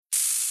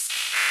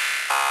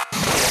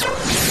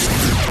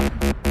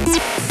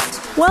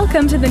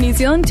Welcome to the New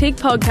Zealand Tech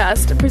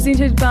Podcast,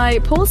 presented by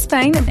Paul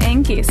Spain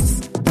and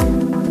guests.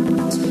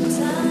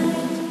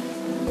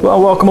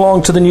 Well, welcome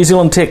along to the New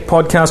Zealand Tech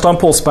Podcast. I'm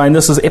Paul Spain.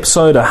 This is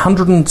episode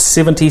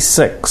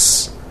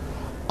 176.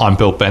 I'm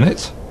Bill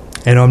Bennett.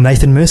 And I'm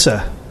Nathan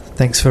Mercer.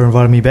 Thanks for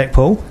inviting me back,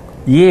 Paul.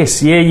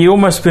 Yes, you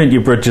almost burnt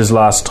your bridges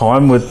last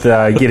time with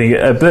getting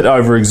a bit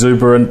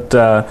over-exuberant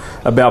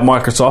about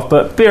Microsoft,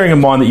 but bearing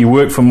in mind that you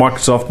work for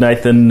Microsoft,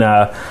 Nathan,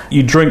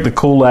 you drink the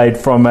Kool-Aid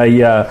from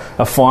a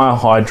fire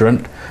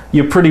hydrant.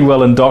 You're pretty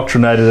well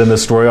indoctrinated in the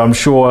story. I'm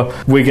sure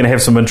we're going to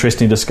have some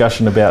interesting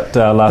discussion about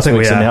last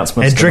week's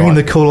announcements. And drinking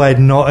the Kool-Aid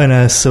not in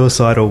a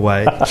suicidal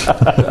way.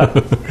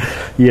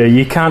 Yeah,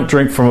 you can't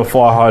drink from a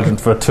fire hydrant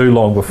for too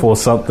long before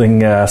something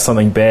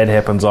bad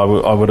happens, I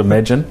would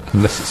imagine.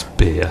 Unless it's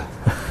beer.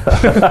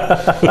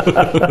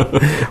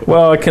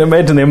 Well, I can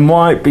imagine there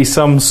might be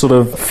some sort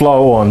of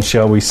flow on,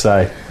 shall we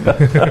say.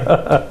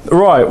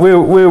 Right, where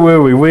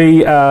were we?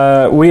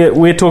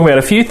 We're talking about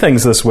a few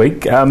things this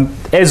week.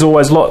 As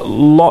always,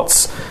 lots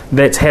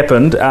that's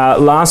happened.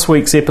 Last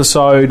week's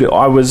episode,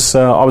 I was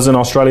in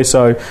Australia,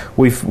 so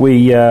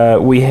we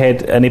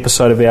had an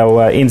episode of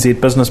our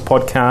NZ Business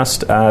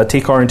podcast, a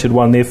tech-oriented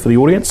one there for the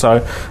audience. So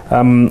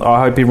I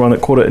hope everyone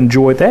that caught it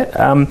enjoyed that.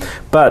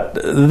 But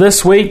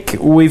this week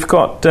we've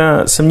got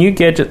some new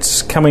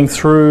gadgets coming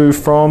through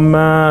from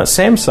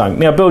Samsung.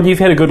 Now, Bill, you've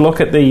had a good look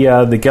at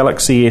the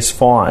Galaxy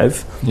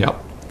S5. Yep.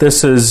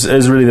 This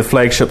is really the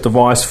flagship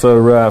device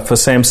for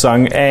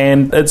Samsung,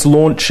 and it's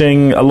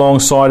launching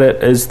alongside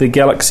it is the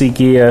Galaxy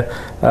Gear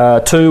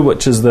 2,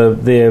 which is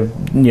their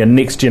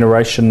next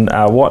generation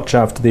watch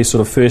after their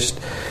sort of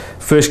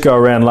first go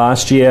around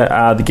last year.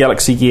 The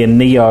Galaxy Gear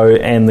Neo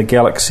and the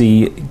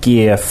Galaxy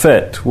Gear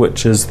Fit,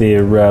 which is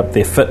their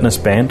fitness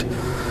band.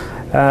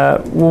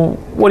 Well,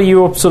 what are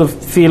your sort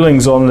of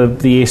feelings on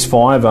the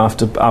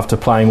S5 after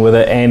playing with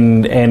it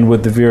and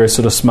with the various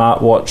sort of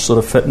smartwatch sort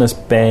of fitness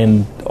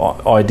band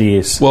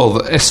ideas? Well,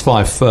 the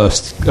S5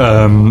 first.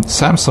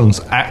 Samsung's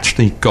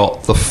actually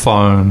got the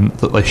phone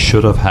that they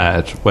should have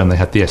had when they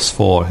had the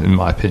S4. In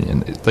my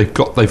opinion, they've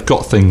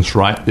got things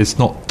right. It's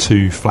not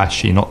too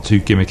flashy, not too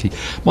gimmicky.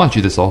 Mind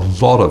you, there's a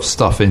lot of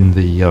stuff in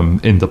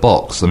the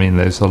box. I mean,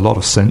 there's a lot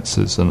of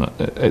sensors and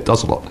it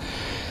does a lot.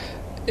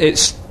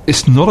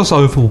 It's not as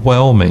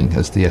overwhelming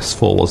as the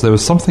S4 was. There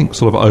was something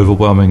sort of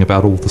overwhelming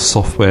about all the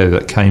software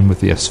that came with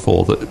the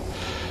S4. That,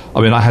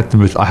 I mean, I had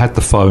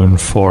the phone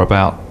for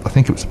I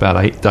think it was about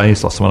 8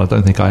 days last time. I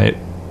don't think I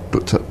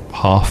looked at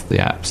half the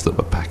apps that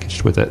were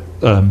packaged with it.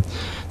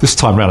 This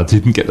time around, I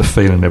didn't get the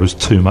feeling there was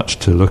too much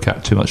to look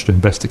at, too much to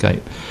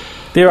investigate.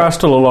 There are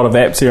still a lot of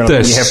apps here, and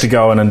you have to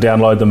go in and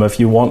download them if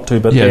you want to.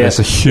 But there's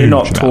a huge they're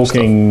not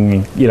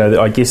talking.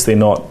 I guess they're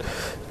not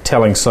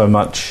telling so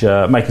much,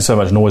 making so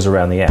much noise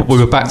around the apps. But we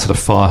were back to the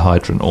fire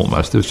hydrant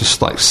almost. There was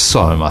just like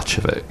so much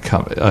of it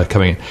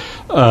coming in.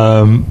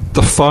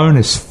 The phone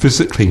is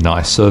physically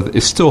nicer.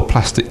 It's still a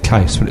plastic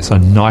case, but it's a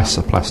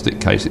nicer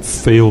plastic case. It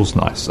feels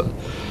nicer.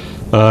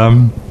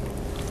 I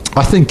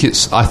think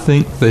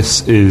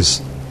this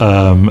is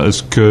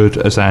as good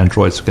as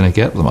Android's going to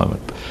get at the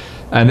moment,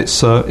 and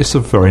it's a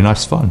very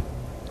nice phone.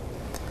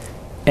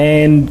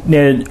 And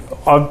now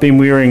I've been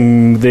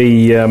wearing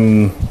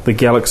the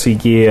Galaxy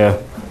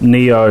Gear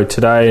Neo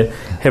today,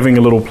 having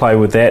a little play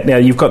with that. Now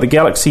you've got the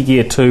Galaxy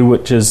Gear 2,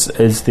 which is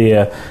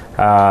their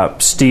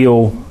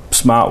steel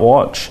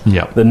smartwatch.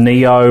 Yep. The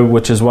Neo,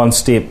 which is one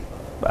step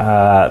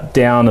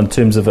down in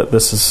terms of it.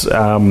 This is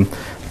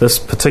this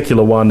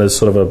particular one is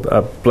sort of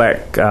a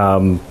black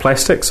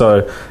plastic,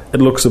 so it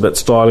looks a bit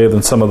stylier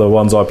than some of the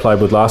ones I played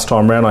with last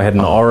time round. I had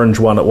an orange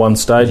one at one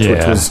stage,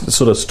 which was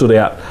sort of stood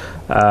out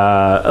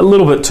a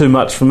little bit too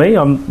much for me.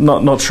 I'm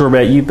not sure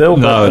about you, Bill,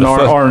 but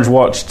orange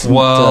watch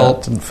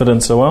didn't fit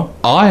in so well.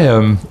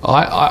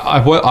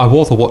 I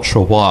wore the watch for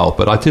a while,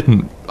 but I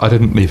didn't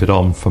leave it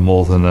on for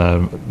more than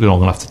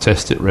long enough to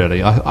test it.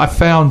 Really, I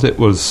found it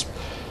was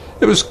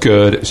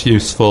good. It was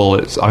useful.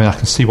 I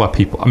can see why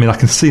people. I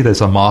can see there's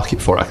a market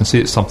for it. I can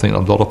see it's something a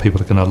lot of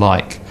people are going to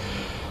like,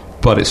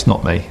 but it's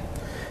not me.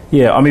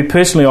 Yeah, I mean,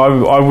 personally,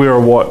 I wear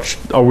a watch.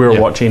 I wear a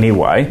watch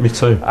anyway. Me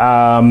too.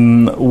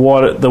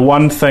 The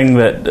one thing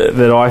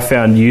that I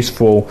found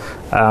useful,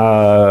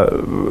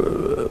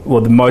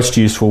 the most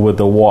useful with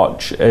the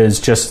watch is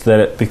just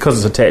that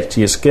because it's attached to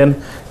your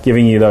skin,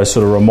 giving you those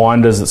sort of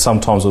reminders that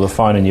sometimes with a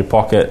phone in your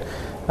pocket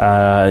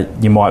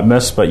you might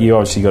miss. But you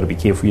obviously got to be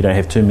careful you don't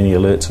have too many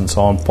alerts and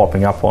so on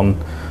popping up on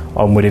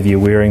whatever you're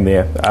wearing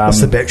there.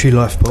 What's the battery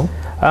life, Paul?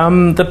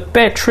 The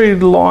battery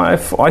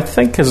life, I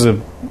think,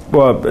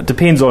 it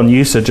depends on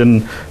usage,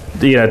 and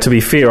to be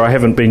fair, I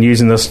haven't been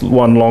using this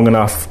one long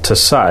enough to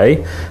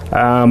say.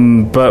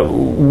 But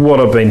what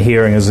I've been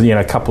hearing is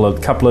a couple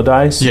of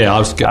days. Yeah,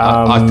 I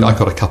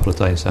got a couple of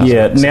days out.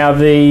 Yeah, now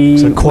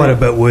so quite a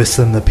bit worse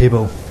than the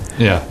Pebble.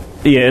 Yeah.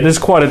 Yeah, it is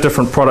quite a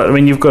different product. I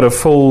mean, you've got a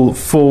full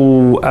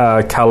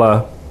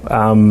colour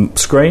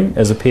screen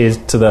as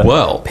opposed to the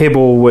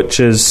Pebble, which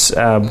has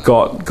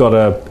got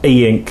a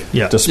e-ink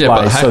display. Yeah,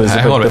 but so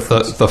hang on,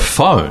 the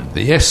phone,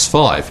 the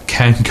S5,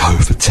 can go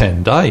for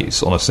 10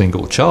 days on a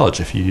single charge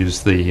if you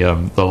use the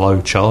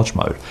low charge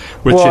mode.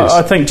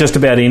 I think just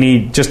about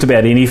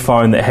any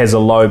phone that has a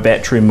low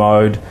battery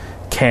mode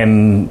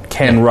can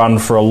run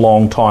for a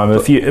long time.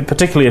 If you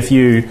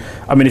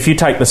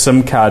take the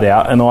SIM card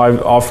out, and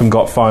I've often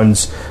got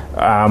phones,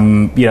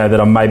 that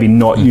I'm maybe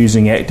not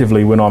using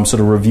actively when I'm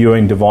sort of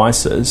reviewing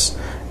devices,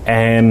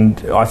 and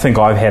I think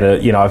I've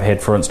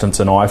had, for instance,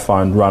 an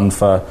iPhone run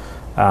for,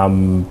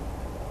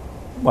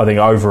 I think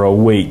over a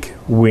week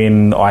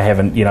when I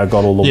haven't,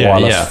 got all the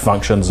wireless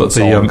functions and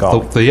so on.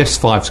 The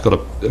S5's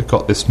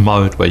got this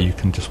mode where you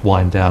can just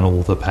wind down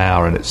all the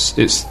power, and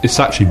it's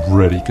actually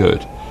really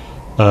good.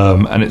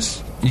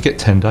 And you get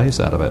 10 days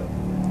out of it.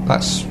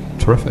 That's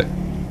terrific.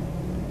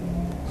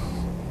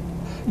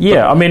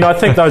 Yeah, I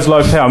think those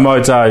low power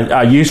modes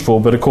are useful,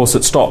 but of course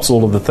it stops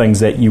all of the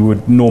things that you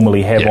would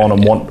normally have on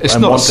and want to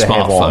have on. It's not a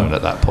smartphone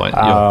at that point.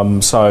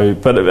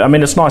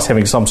 It's nice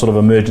having some sort of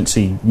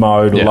emergency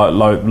mode or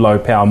low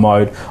power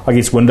mode. I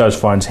guess Windows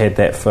phones had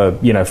that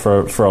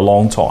for a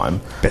long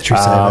time. Battery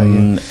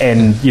saving.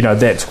 And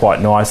that's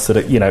quite nice that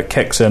it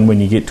kicks in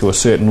when you get to a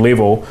certain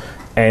level.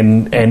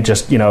 And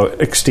just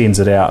extends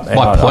it out.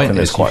 My point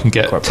is, you can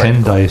get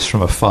 10 days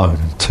from a phone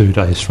and 2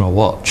 days from a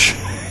watch.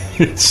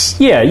 I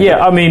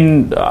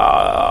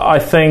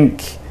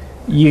think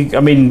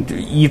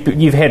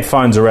you've had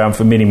phones around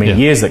for many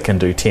years that can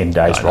do 10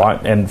 days,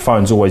 right? And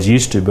phones always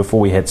used to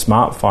before we had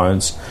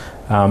smartphones.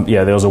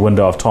 There was a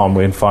window of time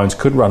when phones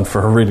could run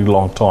for a really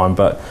long time,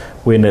 but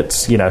when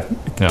it's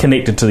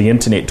connected to the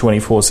internet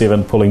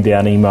 24/7, pulling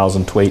down emails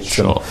and tweets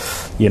and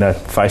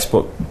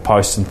Facebook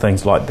posts and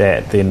things like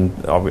that, then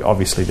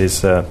obviously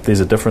there's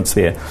a difference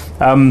there.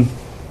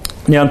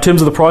 Now, in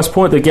terms of the price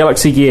point, the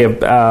Galaxy Gear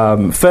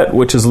Fit,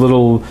 which is a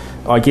little,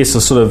 I guess,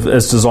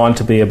 is designed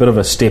to be a bit of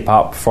a step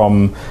up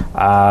from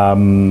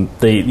some of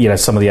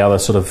the other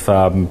sort of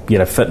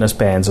fitness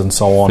bands and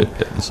so on.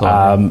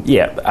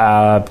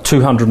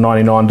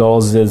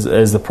 $299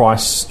 is the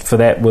price for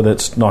that, with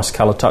its nice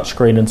colour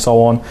touchscreen and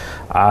so on.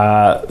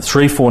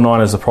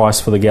 $349 is the price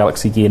for the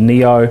Galaxy Gear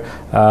Neo.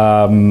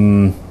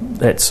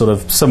 That's sort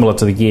of similar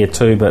to the Gear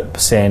 2, but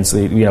sans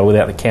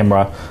without the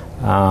camera.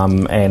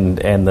 And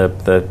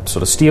the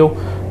sort of steel,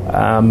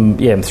 and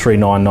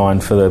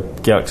 $399 for the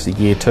Galaxy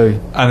Gear 2.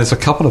 And there's a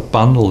couple of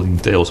bundling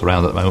deals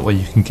around at the moment where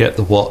you can get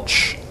the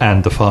watch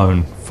and the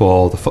phone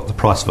for the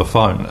price of a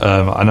phone.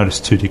 I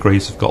noticed 2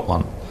 Degrees have got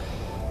one,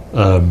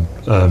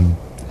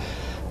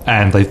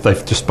 and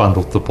they've just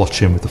bundled the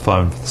watch in with the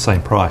phone for the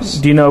same price.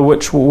 Do you know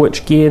which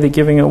gear they're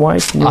giving away? I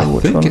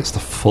think it's the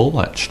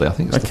full, actually. I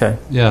think it's okay.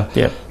 Yeah.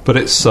 But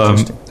it's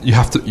you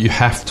have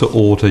to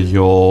order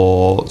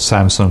your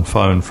Samsung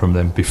phone from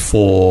them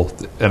before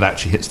it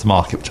actually hits the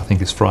market, which I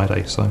think is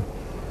Friday. So,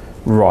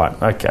 right.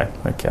 Okay.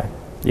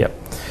 Yep.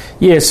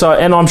 Yeah. So,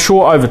 and I'm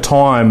sure over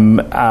time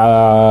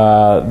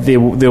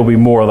there'll be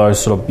more of those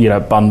sort of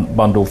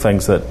bundle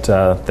things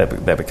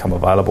that become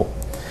available.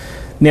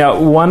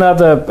 Now, one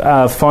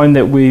other phone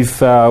that we've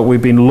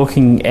been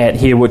looking at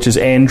here, which is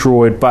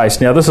Android based.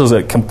 Now, this is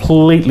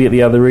completely at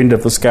the other end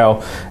of the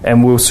scale,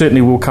 and we'll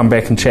come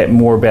back and chat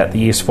more about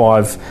the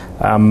S5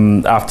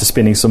 after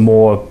spending some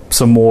more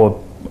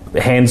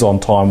hands-on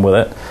time with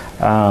it,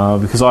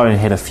 because I only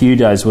had a few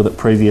days with it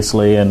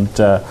previously, and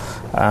the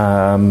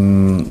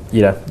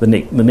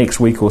next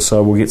week or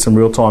so we'll get some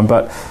real time.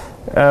 But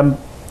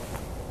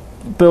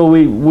Bill,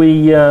 we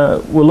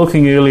were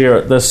looking earlier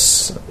at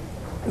this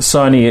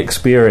Sony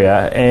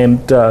Xperia,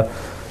 and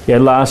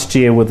last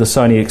year with the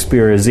Sony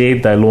Xperia Z,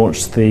 they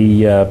launched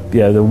the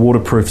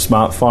waterproof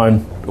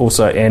smartphone,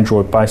 also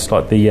Android based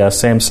like the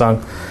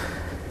Samsung.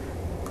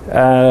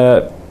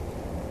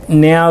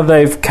 Now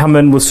they've come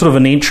in with sort of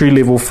an entry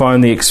level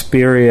phone, the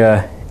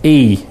Xperia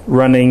E,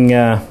 running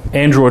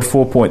Android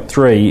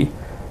 4.3,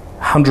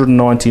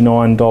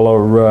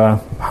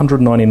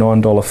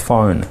 $199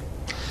 phone.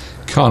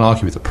 Can't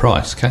argue with the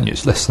price, can you?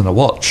 It's less than a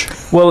watch.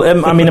 Well,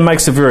 it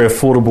makes it very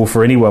affordable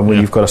for anyone when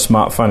you've got a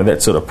smartphone at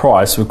that sort of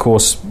price. Of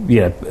course,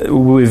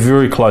 we're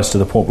very close to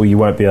the point where you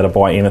won't be able to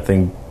buy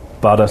anything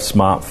but a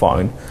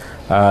smartphone.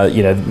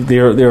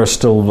 There are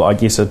still, I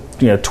guess, a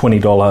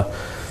 $20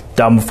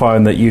 dumb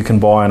phone that you can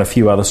buy, and a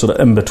few other sort of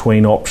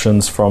in-between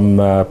options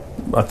from, I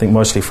think,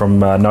 mostly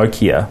from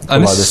Nokia.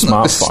 And this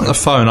isn't a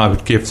phone I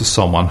would give to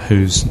someone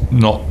who's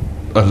not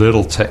a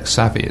little tech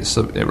savvy.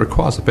 It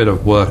requires a bit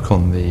of work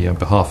on the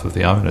behalf of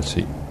the owner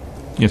to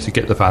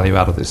get the value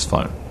out of this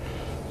phone.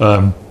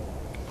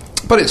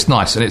 But it's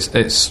nice, and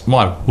it's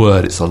my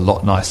word, it's a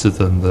lot nicer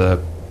than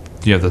the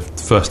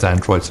first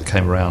Androids that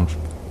came around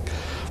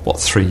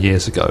 3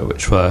 years ago,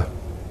 which were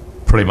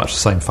pretty much the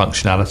same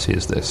functionality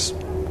as this.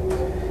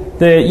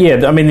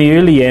 The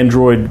early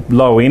Android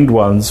low-end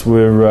ones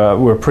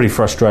were a pretty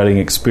frustrating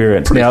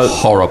experience.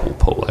 Horrible,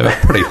 Paul. They were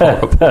pretty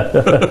horrible.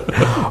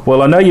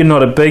 Well, I know you're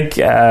not a big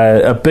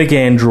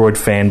Android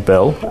fan,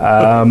 Bill.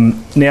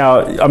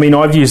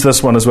 I've used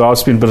this one as well. I've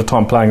spent a bit of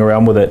time playing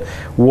around with it.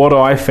 What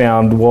I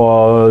found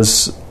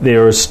was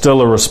there is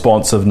still a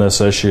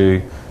responsiveness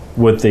issue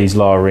with these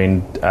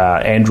lower-end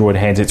Android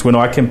handsets. When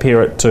I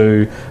compare it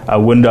to a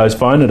Windows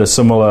phone at a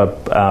similar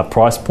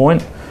price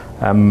point,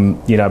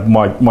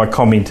 my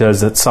comment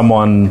is that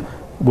someone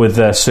with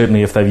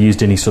certainly if they've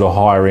used any sort of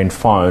higher end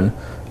phone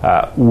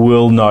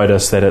will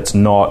notice that it's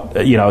not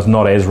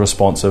as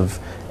responsive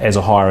as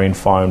a higher end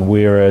phone.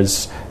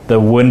 Whereas the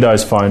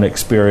Windows Phone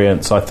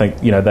experience, I think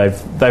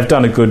they've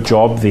done a good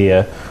job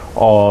there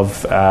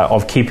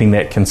of keeping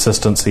that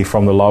consistency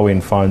from the low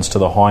end phones to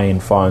the high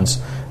end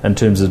phones in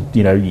terms of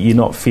you're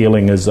not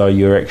feeling as though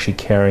you're actually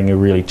carrying a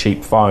really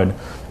cheap phone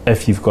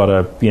if you've got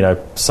a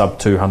sub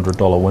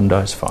 $200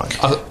 Windows phone.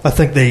 I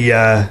think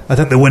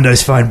the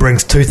Windows Phone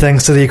brings two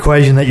things to the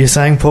equation that you're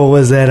saying, Paul.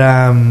 Is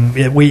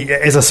that we,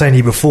 as I was saying to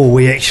you before,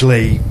 we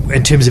actually,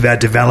 in terms of our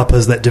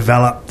developers that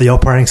develop the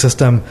operating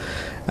system,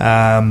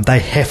 they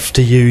have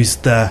to use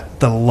the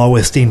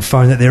lowest end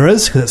phone that there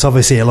is, because it's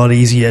obviously a lot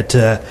easier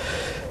to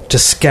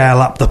scale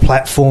up the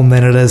platform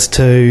than it is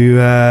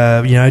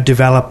to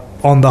develop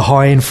on the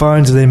high end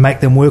phones and then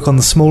make them work on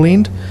the small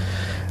end.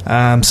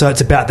 So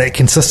it's about that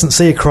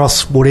consistency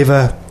across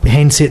whatever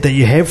handset that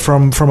you have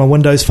from a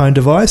Windows Phone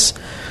device.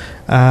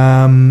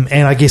 And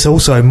I guess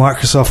also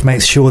Microsoft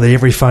makes sure that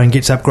every phone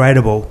gets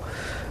upgradable,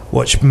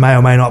 which may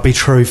or may not be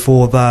true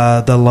for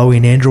the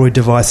low-end Android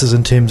devices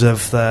in terms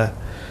of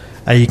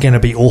are you going to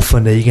be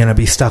orphaned? Are you going to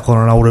be stuck on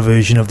an older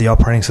version of the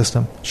operating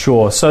system?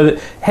 Sure. So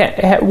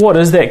what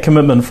is that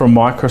commitment from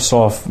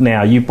Microsoft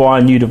now? You buy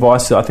a new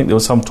device, I think there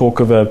was some talk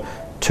of a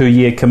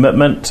 2-year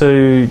commitment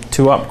to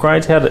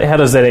upgrade. How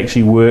does that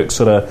actually work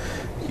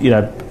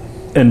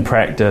in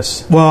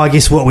practice? Well, I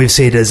guess what we've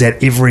said is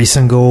that every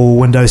single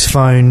Windows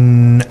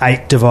Phone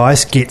 8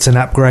 device gets an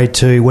upgrade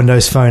to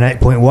Windows Phone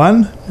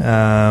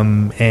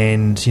 8.1,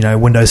 and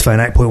Windows Phone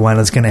 8.1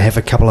 is going to have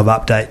a couple of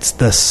updates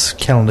this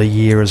calendar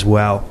year as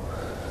well.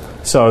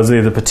 So is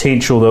there the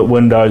potential that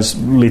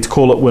let's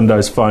call it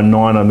Windows Phone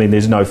 9,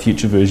 there's no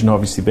future version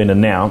obviously been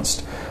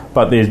announced,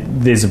 but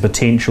there's a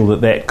potential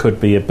that could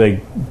be a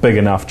big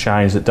enough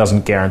change that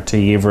doesn't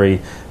guarantee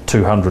every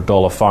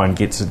 $200 phone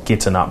gets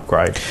an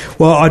upgrade.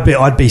 Well,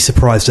 I'd be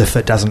surprised if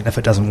it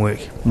doesn't work.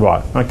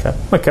 Right. Okay.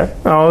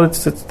 Oh,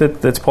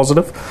 that's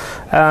positive.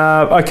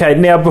 Okay.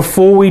 Now,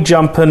 before we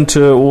jump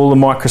into all the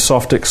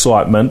Microsoft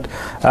excitement,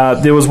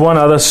 there was one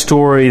other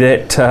story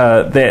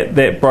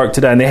that broke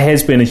today, and there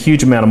has been a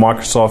huge amount of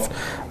Microsoft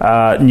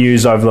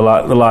news over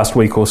the last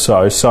week or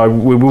so. So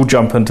we will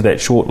jump into that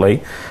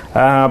shortly.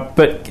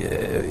 But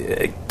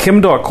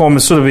Kim Dotcom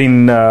has sort of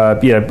been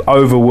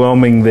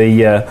overwhelming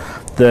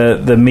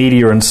the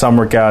media in some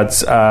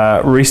regards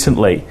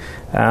recently,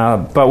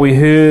 but we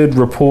heard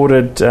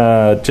reported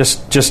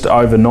just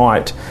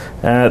overnight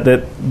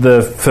that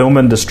the film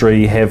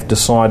industry have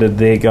decided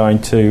they're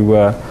going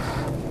to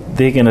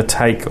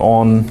take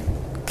on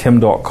Kim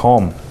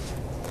Dotcom.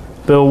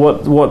 Bill,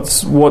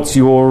 what's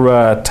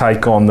your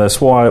take on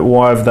this?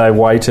 Why have they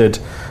waited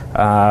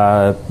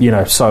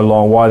so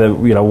long?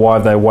 Why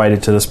have they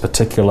waited to this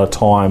particular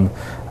time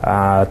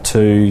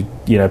to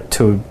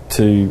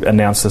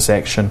announce this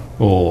action?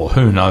 Or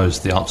who knows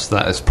the answer to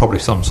that? It's probably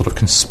some sort of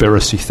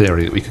conspiracy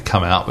theory that we could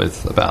come out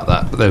with about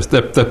that. But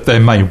there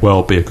may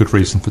well be a good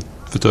reason for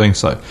doing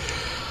so.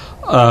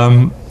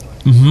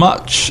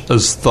 Much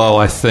as though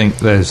I think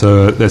there's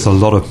a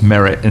lot of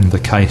merit in the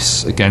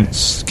case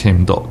against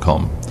Kim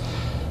Dotcom.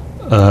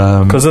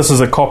 Because this is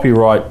a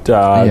copyright,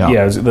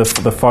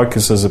 the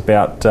focus is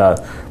about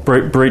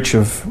breach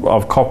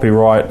of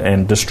copyright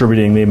and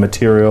distributing their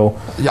material.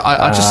 Yeah,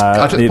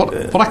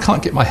 what I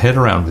can't get my head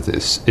around with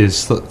this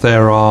is that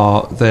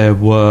there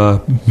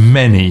were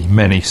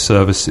many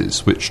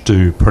services which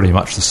do pretty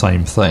much the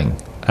same thing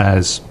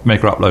as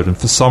Mega Upload, and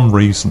for some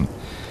reason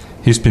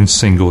he's been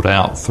singled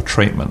out for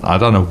treatment. I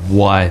don't know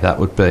why that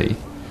would be.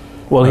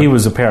 Well, he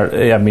was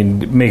apparently.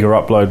 Mega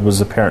Upload was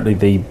apparently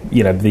the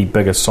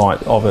biggest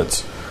site of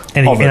its.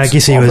 And I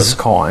guess he was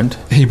kind.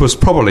 He was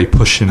probably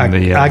pushing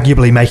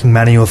arguably making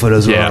money off it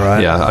as well,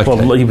 right? Yeah. Okay.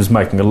 Well, he was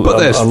making a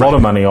lot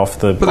of money off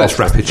the. But that's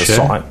Rapid Share.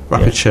 Site.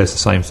 Rapid Share's the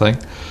same thing,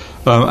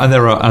 and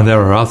there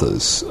are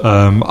others.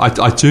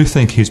 I do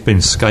think he's been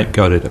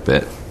scapegoated a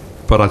bit,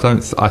 but I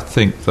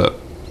think that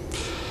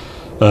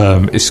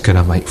it's going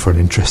to make for an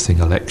interesting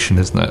election,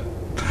 isn't it?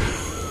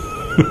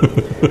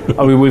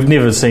 We've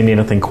never seen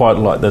anything quite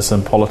like this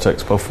in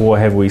politics before,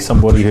 have we?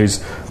 Somebody who's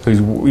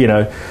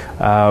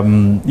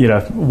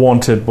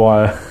wanted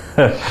by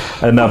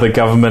another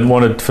government,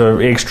 wanted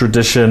for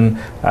extradition,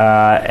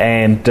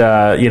 and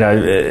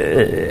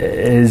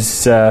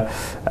is heading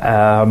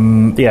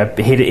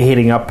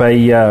up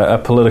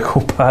a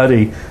political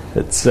party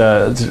it's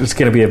going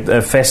to be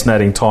a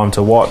fascinating time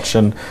to watch.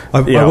 And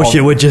I wish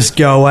it would just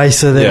go away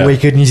so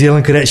that New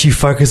Zealand could actually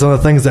focus on the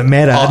things that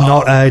matter, and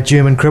not a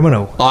German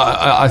criminal.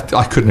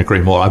 I couldn't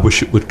agree more. I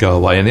wish it would go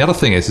away. And the other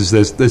thing is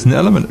there's an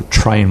element of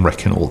train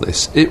wreck in all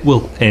this. It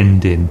will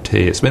end in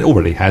tears. I mean, it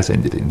already has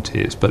ended in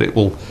tears, but it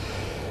will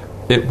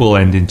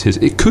end in tears.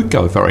 It could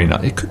go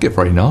it could get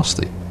very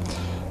nasty.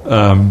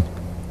 I'm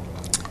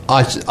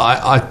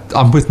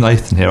with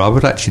Nathan here. I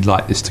would actually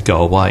like this to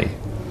go away,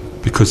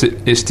 because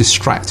it's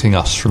distracting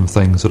us from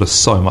things that are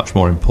so much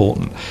more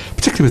important,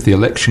 particularly with the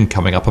election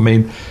coming up. I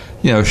mean,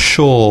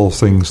 sure,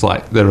 things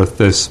like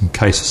there's some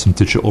cases, some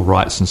digital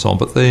rights and so on,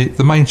 but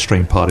the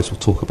mainstream parties will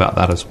talk about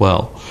that as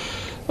well.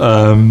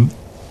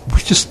 We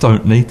just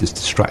don't need this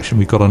distraction.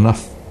 We've got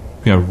enough,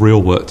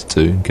 real work to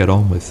do and get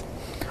on with.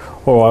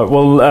 All right,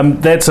 well,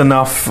 that's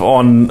enough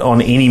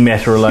on any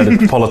matter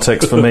related to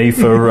politics for me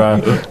for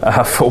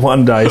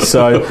one day.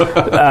 So,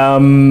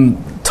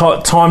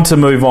 time to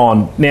move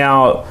on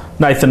now.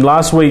 Nathan,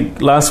 last week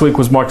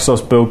was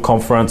Microsoft's Build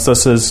Conference.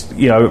 This is,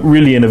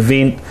 really an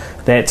event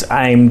that's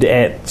aimed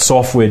at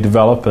software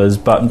developers,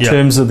 but in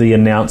terms of the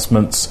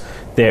announcements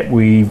that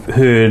we've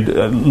heard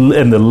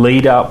in the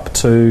lead up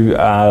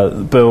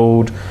to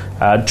Build,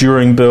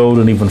 during Build,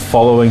 and even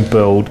following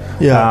Build,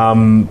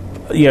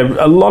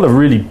 a lot of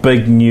really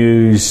big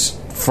news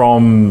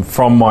from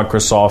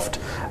Microsoft,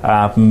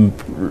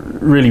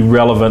 really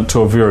relevant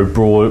to a very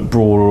broad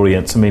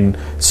audience. I mean,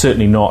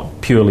 certainly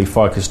not purely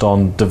focused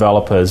on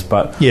developers,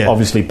 but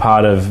obviously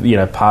part of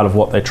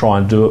what they try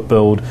and do at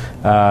Build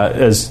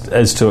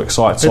is to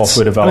excite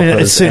software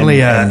developers. It's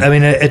certainly and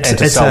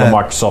to sell the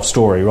Microsoft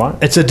story, right?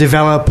 It's a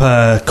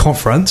developer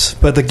conference,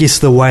 but I guess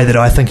the way that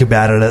I think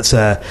about it,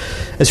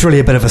 it's really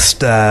a bit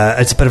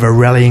of a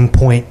rallying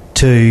point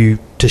to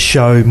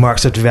show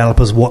Microsoft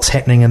developers what's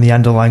happening in the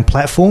underlying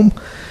platform.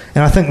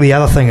 And I think the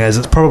other thing is,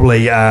 it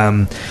probably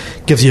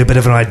gives you a bit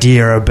of an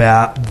idea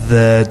about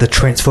the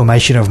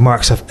transformation of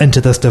Microsoft into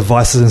this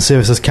devices and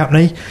services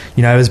company.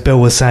 As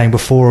Bill was saying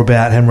before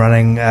about him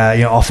running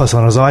Office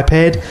on his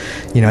iPad,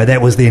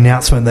 that was the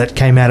announcement that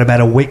came out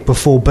about a week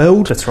before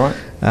Build. That's right.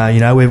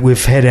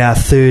 We've had our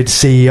third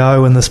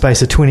CEO in the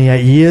space of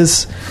 28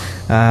 years.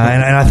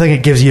 And I think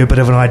it gives you a bit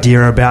of an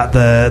idea about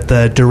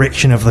the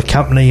direction of the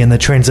company and the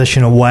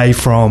transition away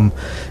from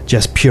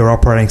just pure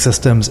operating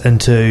systems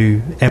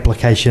into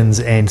applications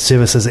and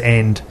services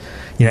and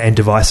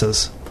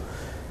devices.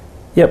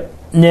 Yep.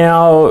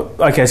 Now,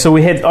 okay, so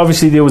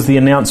there was the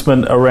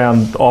announcement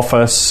around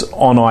Office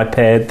on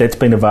iPad. That's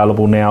been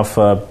available now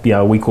for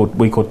a week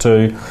or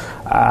two.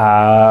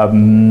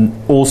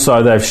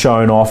 Also, they've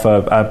shown off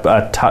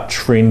a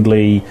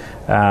touch-friendly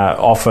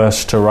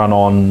Office to run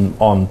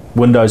on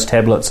Windows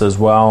tablets as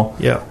well.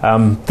 Yeah.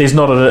 There's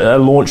not a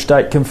launch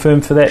date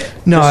confirmed for that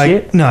just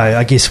yet? No.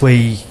 I guess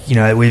we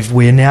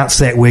announced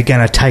that we're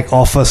going to take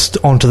Office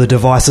onto the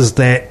devices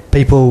that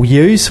people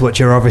use,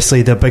 which are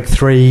obviously the big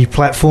three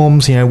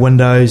platforms.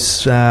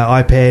 Windows,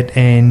 iPad,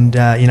 and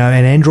and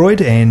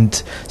Android, and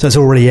so it's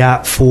already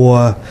out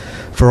for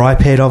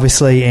iPad,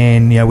 obviously,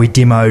 and we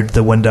demoed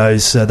the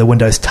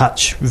Windows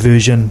Touch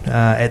version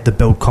at the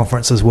Build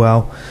conference as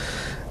well.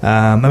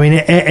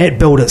 At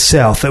Build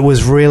itself, it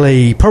was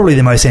really probably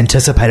the most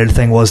anticipated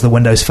thing was the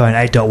Windows Phone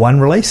 8.1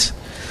 release.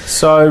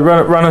 So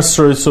run us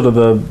through sort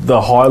of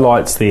the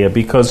highlights there,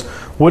 because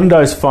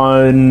Windows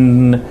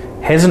Phone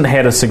hasn't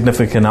had a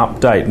significant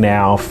update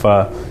now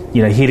for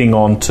heading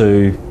on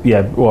to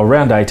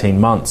around 18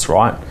 months,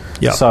 right?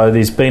 Yep. So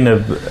there's been a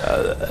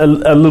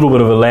little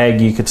bit of a lag,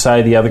 you could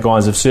say. The other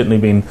guys have certainly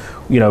been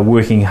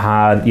working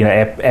hard.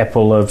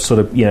 Apple have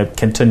sort of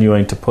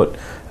continuing to put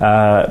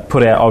out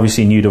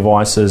obviously new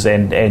devices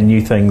and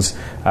new things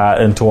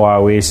into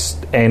iOS.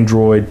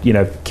 Android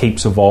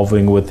keeps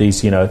evolving with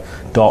these .1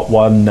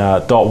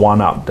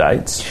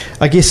 updates.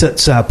 I guess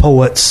it's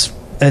Paul. It's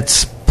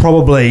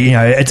probably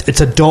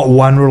it's a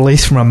 .1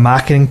 release from a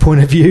marketing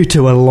point of view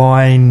to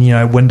align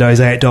Windows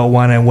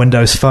 8.1 and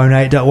Windows Phone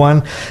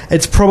 8.1.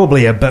 It's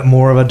probably a bit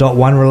more of a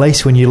 .1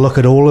 release when you look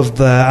at all of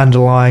the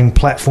underlying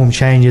platform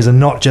changes and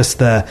not just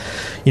the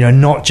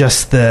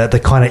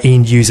kind of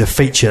end user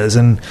features.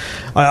 And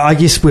I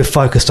guess we're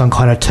focused on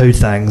kind of two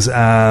things,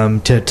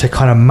 to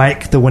kind of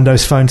make the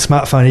Windows Phone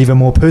smartphone even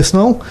more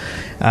personal,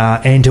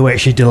 and to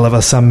actually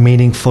deliver some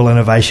meaningful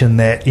innovation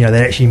that that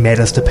actually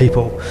matters to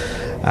people.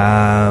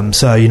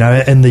 So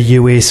in the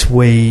US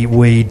we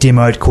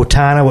demoed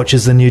Cortana, which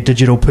is the new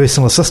digital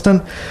personal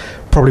assistant.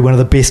 Probably one of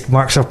the best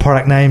Microsoft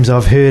product names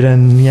I've heard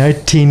in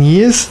 10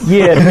 years.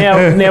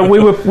 Yeah. Now we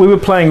were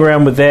playing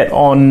around with that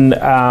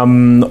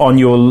on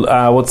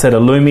your what's that, a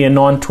Lumia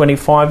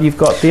 925 you've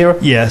got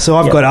there. Yeah. So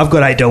I've got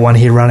 8.1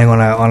 here running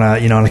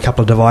on a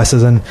couple of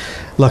devices, and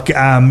look,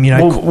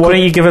 well, why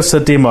don't you give us a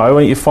demo?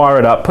 Why don't you fire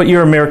it up? Put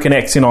your American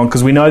accent on,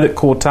 because we know that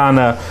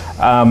Cortana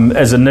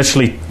is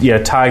initially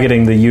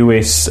targeting the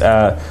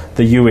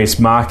US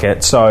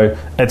market. So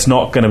it's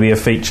not going to be a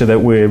feature that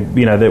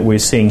we're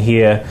seeing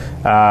here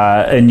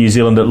in New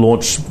Zealand at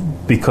launch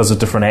because of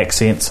different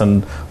accents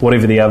and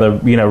whatever the other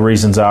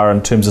reasons are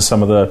in terms of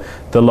some of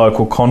the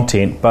local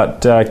content.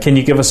 But can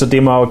you give us a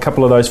demo, a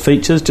couple of those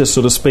features, just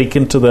sort of speak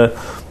into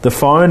the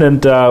phone,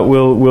 and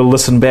we'll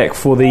listen back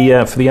for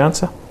the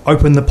answer.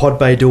 Open the pod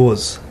bay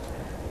doors.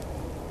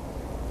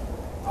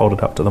 Hold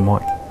it up to the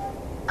mic.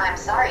 I'm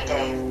sorry,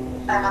 Dave.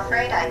 I'm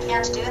afraid I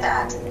can't do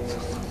that.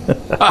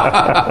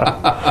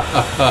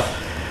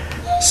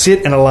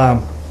 Set an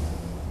alarm.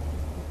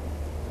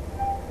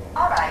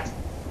 All right.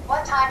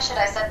 What time should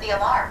I set the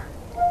alarm?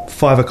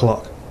 5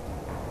 o'clock.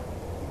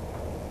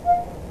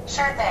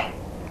 Sure thing.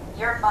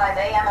 Your 5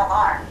 a.m.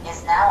 alarm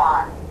is now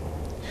on.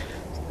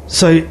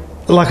 So,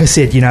 like I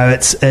said,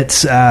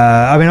 it's.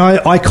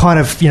 I kind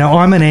of,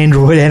 I'm an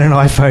Android and an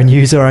iPhone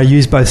user. I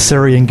use both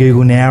Siri and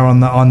Google Now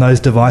on those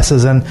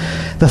devices, and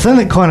the thing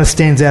that kind of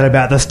stands out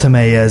about this to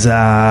me is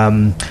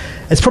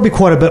it's probably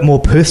quite a bit more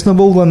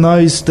personable than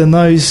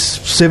those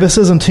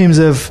services in terms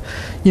of,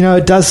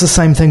 it does the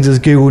same things as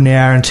Google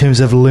Now in terms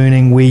of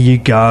learning where you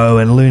go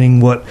and learning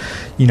what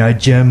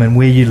gym and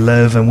where you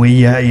live and where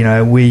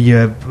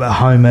your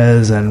home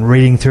is, and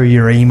reading through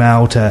your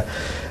email to.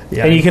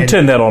 Yeah, and you can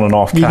turn that on and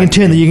off. You can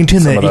turn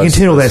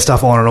all that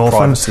stuff on and off.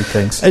 Privacy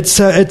things.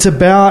 It's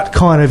about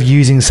kind of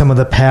using some of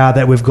the power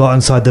that we've got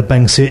inside the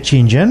Bing search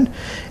engine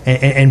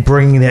and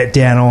bringing that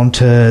down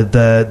onto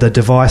the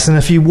device. And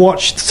if you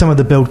watch some of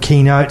the build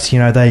keynotes,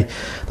 they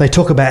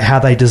talk about how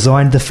they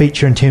designed the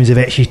feature in terms of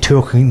actually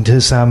talking to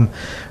some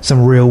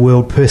real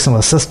world personal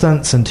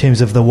assistants, in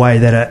terms of the way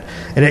that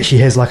it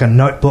actually has like a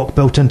notebook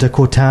built into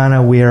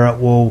Cortana where it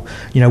will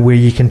where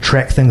you can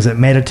track things that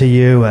matter to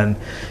you, and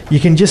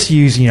you can just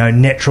use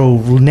natural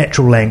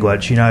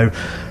language.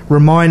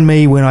 Remind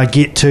me when I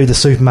get to the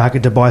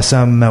supermarket to buy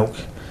some milk.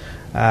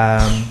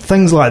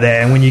 Things like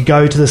that. And when you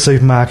go to the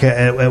supermarket,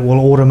 it will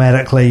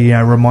automatically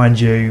remind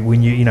you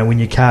when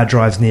your car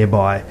drives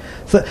nearby.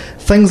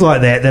 Things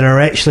like that are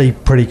actually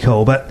pretty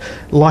cool. But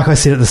like I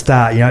said at the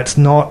start, it's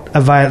not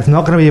going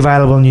to be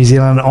available in New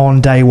Zealand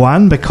on day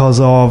one because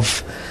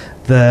of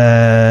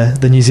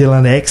the New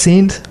Zealand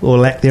accent or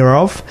lack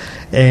thereof,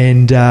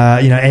 and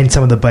and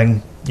some of the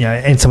Bing.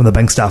 And some of the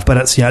Bing stuff, but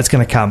it's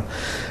going to come.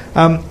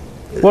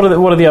 What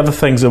are the other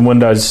things in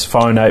Windows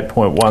Phone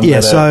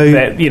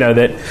 8.1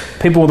 that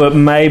people that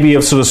maybe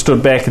have sort of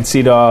stood back and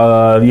said,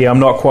 I'm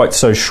not quite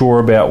so sure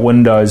about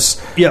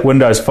Windows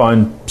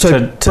Phone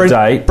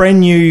today. Brand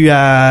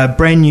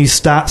new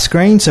start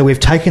screen. So we've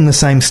taken the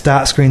same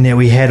start screen that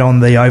we had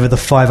on the over the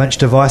 5-inch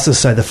devices,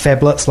 so the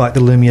phablets like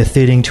the Lumia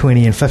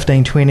 1320 and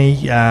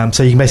 1520.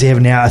 So you can basically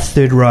have now a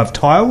third row of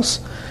tiles.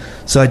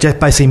 So it just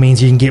basically means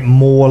you can get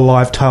more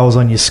live tiles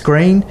on your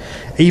screen,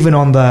 even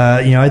on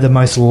the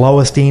most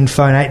lowest end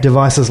Phone 8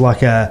 devices,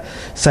 like a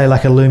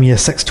Lumia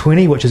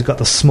 620, which has got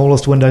the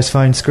smallest Windows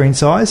Phone screen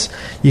size.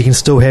 You can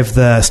still have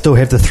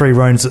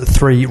the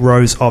 3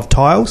 rows of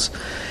tiles.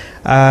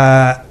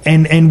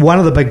 And one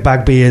of the big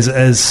bugbears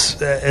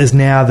is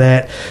now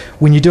that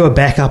when you do a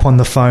backup on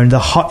the phone,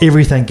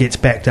 everything gets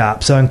backed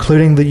up. So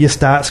including your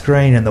start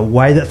screen and the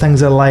way that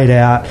things are laid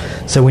out.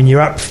 So when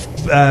you're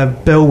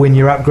Bill, when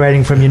you're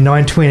upgrading from your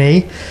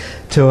 920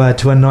 to a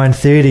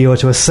 930 or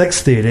to a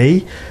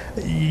 630,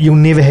 you'll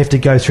never have to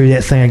go through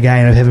that thing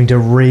again of having to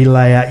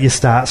relay out your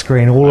start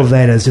screen. All of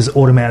that is just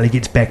automatically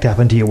gets backed up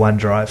into your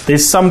OneDrive.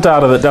 There's some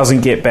data that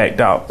doesn't get backed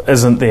up,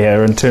 isn't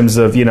there, in terms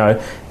of data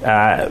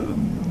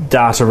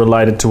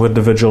related to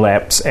individual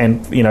apps,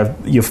 and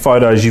your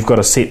photos, you've got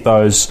to set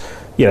those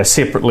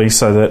separately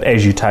so that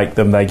as you take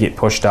them they get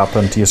pushed up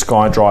into your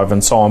SkyDrive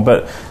and so on.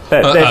 But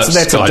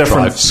that's a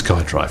different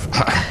SkyDrive.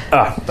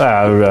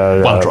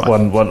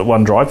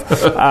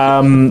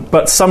 OneDrive.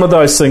 But some of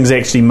those things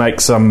actually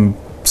make some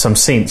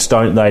sense,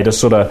 don't they, to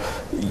sort of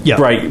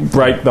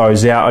break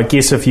those out. I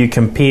guess if we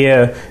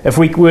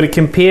were to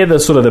compare the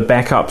sort of the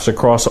backups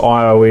across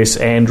iOS,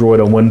 Android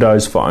and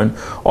Windows Phone,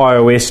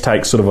 iOS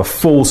takes sort of a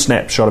full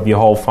snapshot of your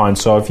whole phone.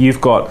 So if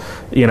you've got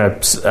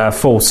a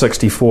full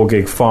 64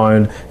 gig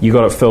phone, you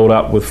got it filled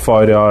up with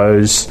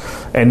photos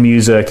and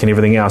music and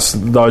everything else,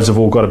 those have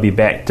all got to be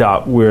backed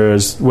up,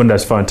 whereas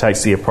Windows Phone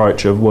takes the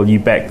approach of, well, you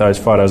back those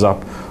photos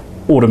up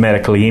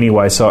automatically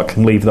anyway, so it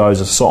can leave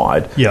those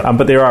aside.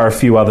 But there are a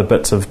few other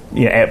bits of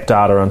app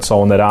data and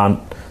so on that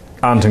aren't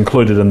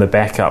included in the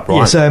backup, right?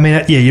 Yeah, so I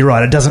mean, you're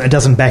right. It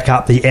doesn't back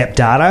up the app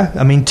data.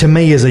 I mean, to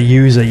me as a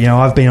user,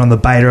 I've been on the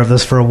beta of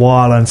this for a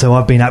while, and so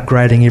I've been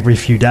upgrading every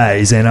few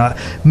days. And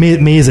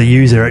me as a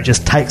user, it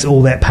just takes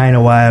all that pain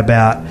away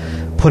about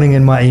putting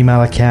in my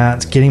email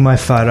accounts, getting my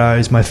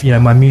photos,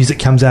 my music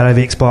comes out of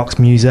Xbox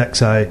Music,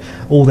 so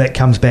all that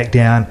comes back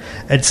down.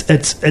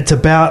 It's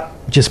about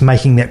just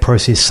making that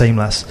process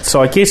seamless.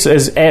 So I guess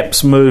as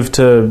apps move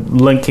to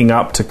linking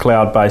up to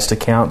cloud-based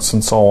accounts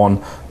and so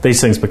on, these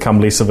things become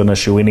less of an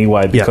issue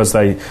anyway, because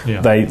they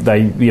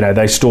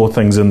store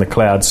things in the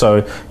cloud.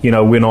 So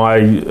when I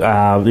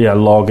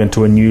log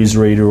into a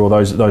newsreader or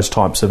those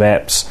types of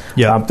apps,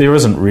 there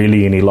isn't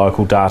really any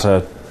local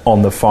data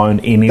on the phone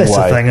anyway. That's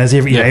the thing, is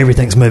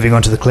everything's moving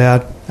onto the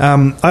cloud.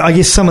 I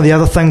guess some of the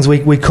other things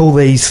we call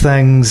these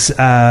things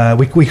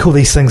we call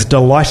these things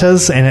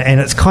delighters, and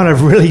it's kind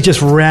of really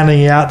just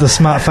rounding out the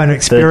smartphone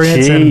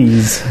experience.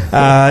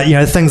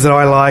 And, things that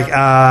I like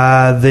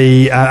are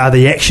the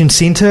Action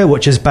Center,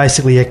 which is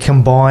basically a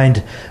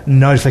combined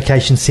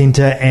notification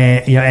center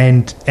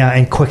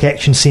and quick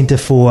action center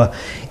for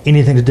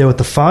anything to do with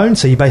the phone.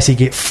 So you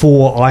basically get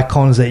 4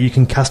 icons that you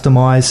can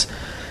customize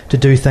to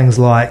do things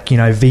like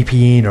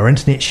VPN or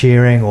internet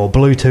sharing or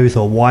Bluetooth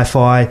or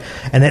Wi-Fi,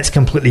 and that's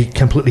completely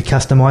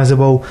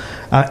customizable,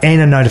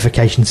 and a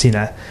notification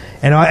center.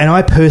 And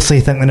I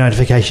personally think the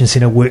notification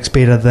center works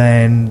better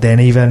than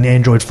even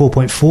Android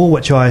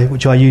 4.4,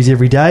 which I use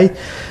every day,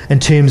 in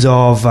terms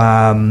of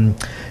the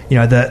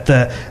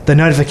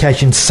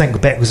notifications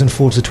sync backwards and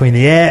forwards between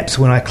the apps.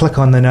 When I click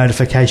on the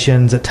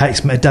notifications, it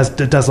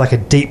does like a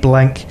deep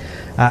link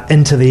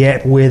into the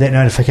app where that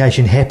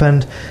notification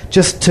happened.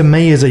 Just to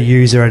me as a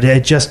user,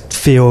 it just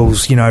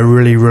feels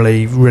really,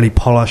 really, really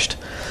polished.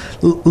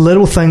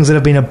 Little things that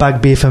have been a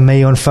bugbear for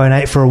me on Phone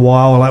 8 for a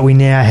while, like we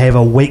now have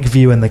a week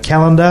view in the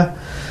calendar.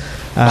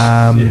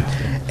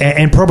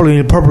 And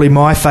probably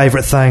my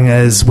favourite thing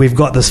is we've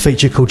got this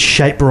feature called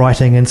shape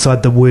writing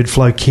inside the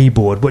WordFlow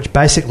keyboard, which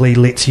basically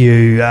lets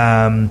you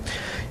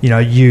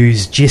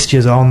use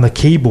gestures on the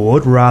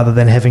keyboard rather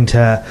than having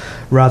to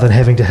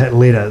hit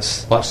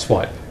letters. Like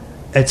swipe.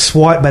 It's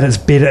swipe, but it's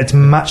better. It's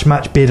much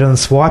better than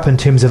swipe in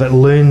terms of it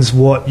learns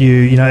what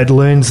it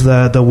learns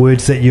the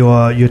words that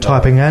you're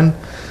typing in.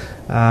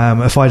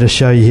 If I just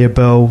show you here,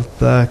 Bill,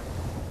 the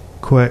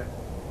quick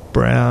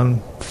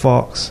brown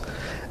fox,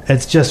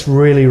 it's just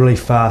really, really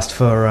fast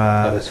for.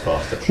 That is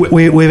fast.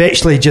 Actually. We've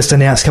actually just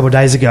announced a couple of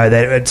days ago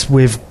that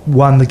we've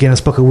won the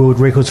Guinness Book of World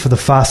Records for the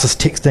fastest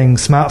texting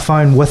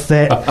smartphone with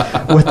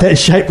that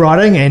shape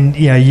writing, and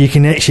you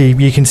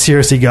can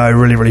seriously go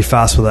really, really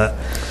fast with it.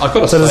 I've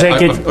got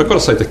to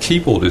say the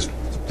keyboard is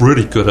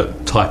really good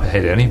at type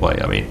ahead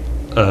anyway. I mean,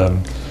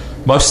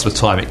 most of the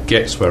time it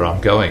gets where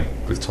I'm going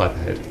with type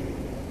ahead.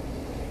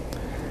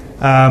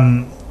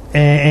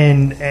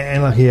 And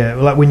look here,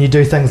 like when you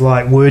do things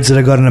like words that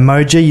have got an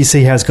emoji, you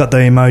see how it's got the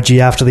emoji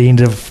after the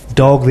end of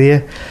dog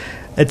there.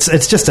 It's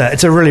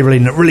a really, really,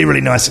 really,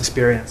 really nice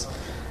experience.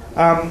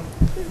 I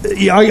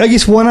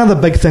guess one other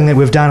big thing that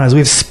we've done is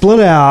we've split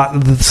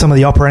out some of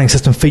the operating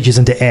system features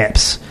into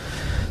apps.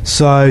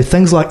 So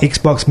things like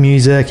Xbox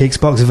Music,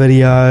 Xbox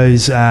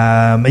Videos,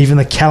 even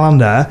the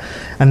calendar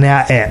are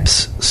now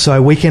apps.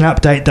 So we can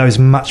update those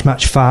much,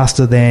 much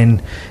faster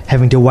than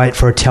having to wait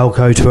for a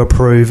telco to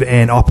approve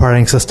an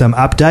operating system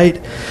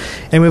update.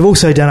 And we've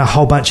also done a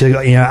whole bunch of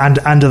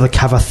under the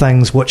cover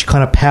things which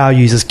kind of power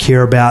users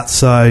care about.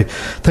 So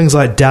things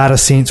like data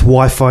sense,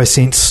 Wi-Fi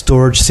sense,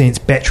 storage sense,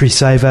 battery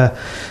saver,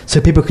 so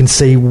people can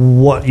see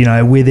what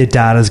where their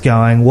data's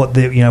going, what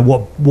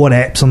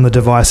apps on the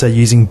device are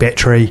using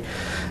battery.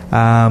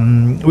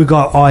 We've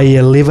got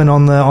IE11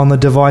 on the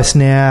device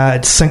now.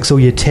 It syncs all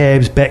your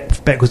tabs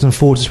backwards and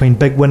forwards between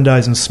big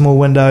windows and small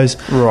windows.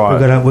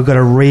 Right. We've got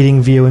a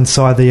reading view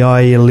inside the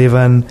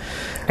IE11.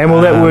 And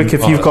will that work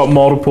if you've got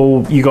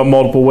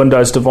multiple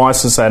Windows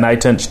devices, say an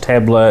 8-inch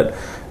tablet,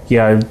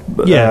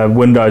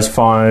 Windows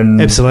Phone,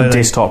 absolutely,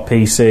 desktop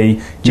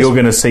PC? You're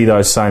going to see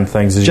those same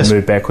things as you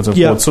move backwards and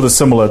forwards, sort of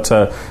similar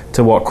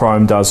to what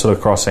Chrome does sort of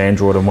across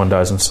Android and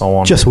Windows and so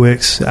on. Just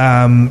works.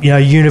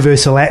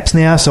 Universal apps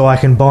now, so I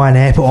can buy an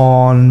app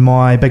on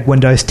my big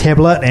Windows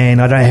tablet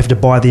and I don't have to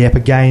buy the app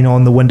again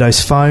on the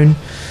Windows Phone,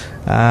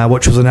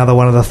 which was another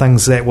one of the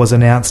things that was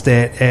announced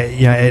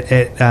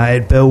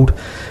at Build.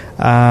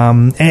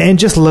 And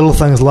just little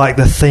things like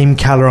the theme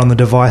color on the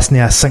device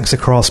now syncs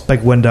across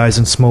big windows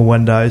and small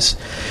windows.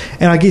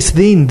 And I guess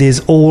then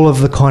there's all of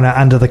the kind of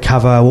under the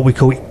cover, what we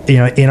call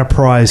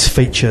enterprise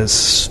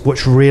features,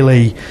 which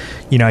really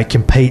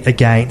compete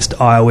against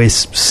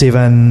iOS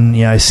 7,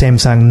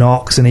 Samsung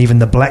Knox, and even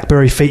the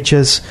BlackBerry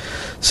features.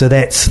 So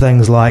that's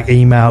things like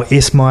email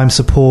SMIME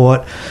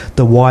support,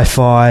 the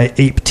Wi-Fi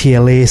EAP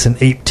TLS and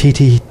EAP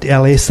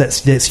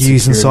TTLS that's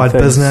used inside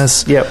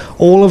business. Yep.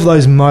 All of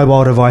those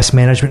mobile device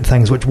management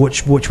things,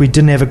 which we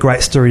didn't have a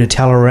great story to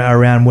tell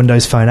around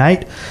Windows Phone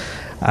 8.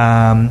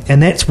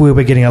 And that's where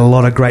we're getting a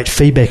lot of great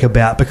feedback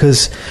about,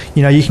 because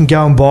you can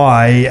go and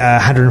buy a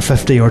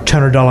 $150 or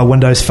 $200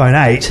 Windows Phone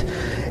 8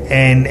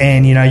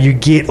 and you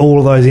get all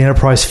of those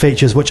enterprise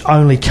features which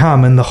only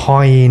come in the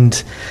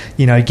high-end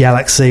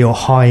Galaxy or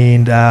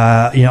high-end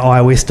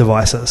iOS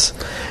devices,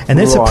 and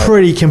that's a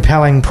pretty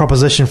compelling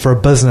proposition for a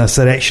business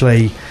that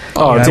actually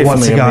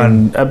wants to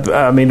go.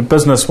 I mean, a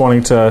business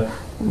wanting to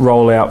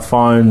roll out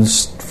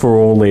phones for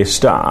all their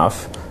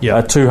staff. Yeah.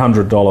 A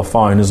 $200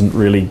 phone isn't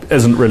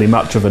really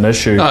much of an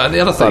issue. The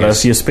other thing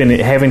is, if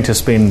you're having to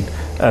spend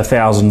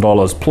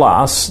 $1,000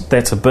 plus,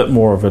 that's a bit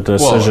more of a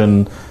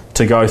decision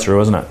to go through,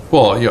 isn't it?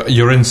 Well,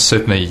 you're in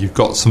Sydney, you've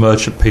got some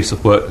urgent piece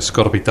of work that's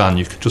got to be done.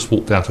 You could just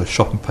walk down to a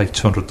shop and pay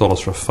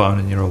 $200 for a phone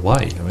and you're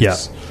away.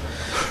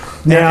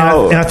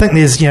 Now, and I think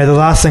there's, the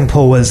last thing,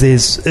 Paul,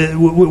 is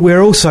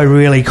we're also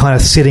really kind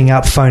of setting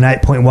up Phone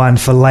 8.1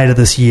 for later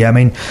this year. I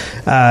mean,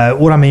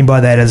 what I mean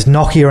by that is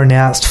Nokia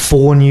announced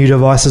 4 new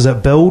devices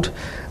at Build,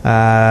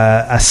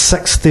 a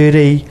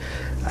 630,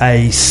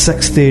 a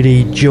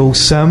 630 dual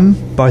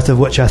SIM, both of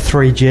which are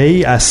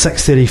 3G, a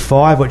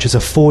 635, which is a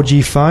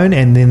 4G phone,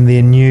 and then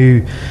their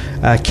new,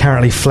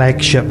 currently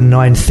flagship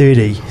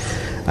 930.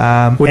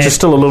 Which is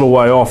still a little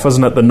way off,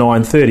 isn't it, the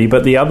 930?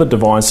 But the other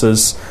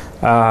devices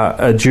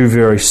are due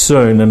very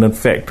soon. And in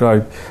fact,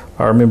 I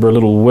remember a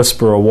little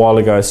whisper a while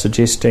ago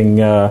suggesting,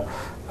 one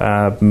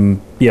of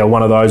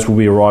those will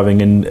be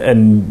arriving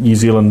in New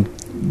Zealand,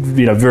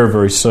 very,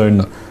 very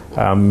soon.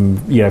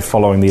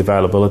 Following the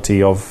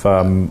availability of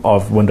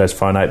Windows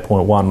Phone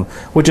 8.1,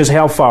 which is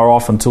how far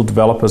off until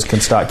developers can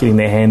start getting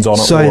their hands on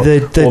it, so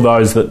or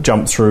those that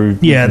jump through.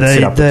 Yeah,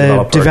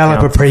 the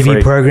developer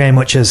preview program,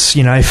 which is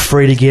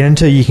free to get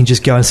into. You can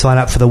just go and sign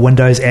up for the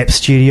Windows App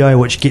Studio,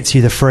 which gets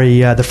you the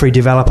free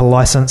developer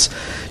license.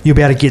 You'll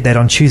be able to get that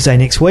on Tuesday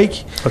next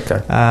week.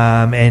 Okay,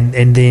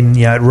 and then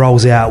it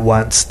rolls out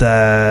once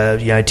the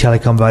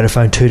Telecom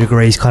Vodafone 2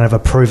 Degrees kind of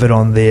approve it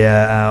on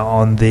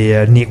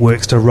their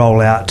networks to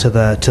roll out to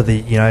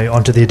the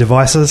onto their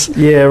devices.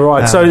 Yeah,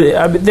 right. So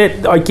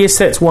I guess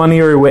that's one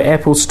area where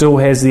Apple still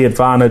has the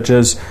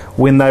advantages.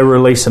 When they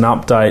release an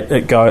update,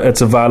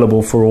 it's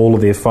available for all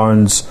of their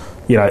phones,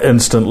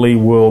 instantly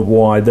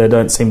worldwide. They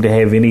don't seem to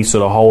have any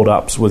sort of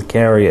hold-ups with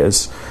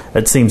carriers.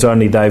 It seems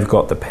only they've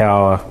got the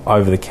power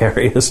over the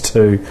carriers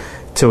to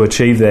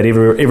achieve that.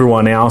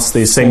 Everyone else,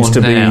 there seems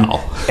to be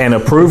an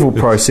approval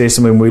process.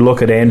 I mean, we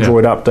look at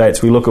Android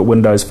updates, we look at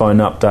Windows Phone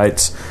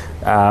updates.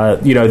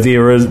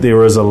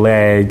 There is a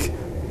lag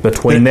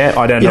between that.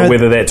 I don't know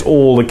whether that's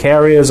all the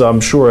carriers.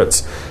 I'm sure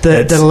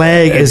the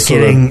lag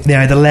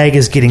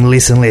is getting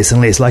less and less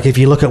and less. Like if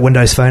you look at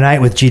Windows Phone 8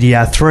 with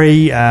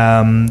GDR3,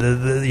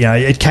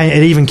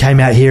 it even came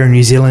out here in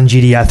New Zealand,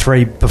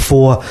 GDR3,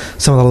 before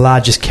some of the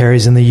largest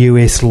carriers in the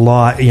US,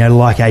 like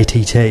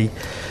ATT.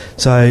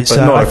 But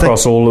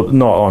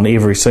not on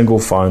every single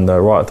phone though,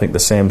 right? I think the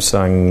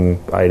Samsung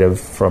 8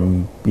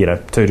 from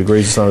 2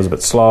 degrees or something is a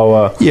bit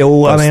slower. Yeah,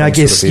 well, I mean, I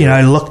guess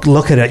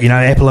look at it.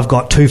 Apple have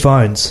got 2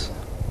 phones,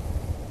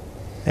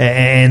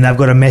 and they've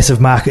got a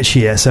massive market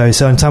share. So in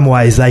some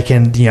ways they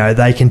can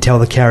tell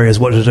the carriers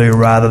what to do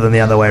rather than the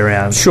other way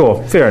around.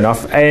 Sure, fair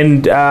enough.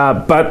 And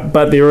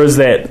but there is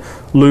that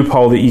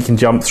loophole that you can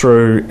jump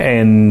through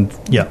and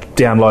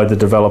download the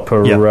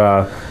developer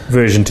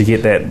version to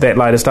get that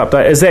latest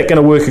update. Is that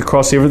going to work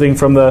across everything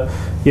from the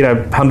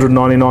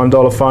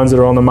 $199 phones that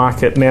are on the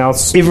market now?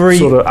 Every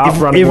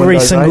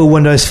Windows single 8?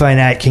 Windows Phone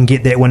 8 can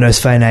get that Windows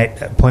Phone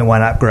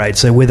 8.1 upgrade.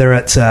 So whether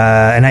it's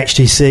an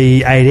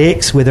HTC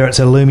 8X, whether it's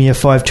a Lumia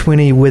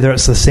 520, whether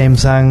it's the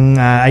Samsung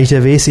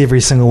 8S, every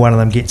single one of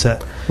them gets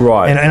it.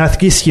 Right. And I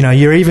guess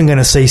you're even going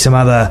to see some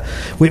other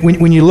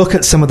when you look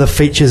at some of the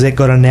features that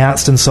got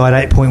announced inside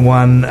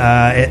 8.1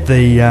 at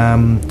the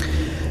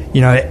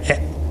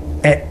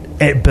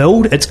at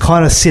Build, it's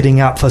kind of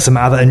setting up for some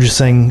other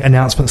interesting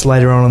announcements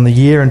later on in the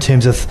year in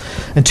terms of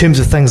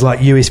things like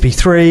USB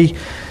 3,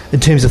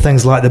 in terms of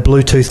things like the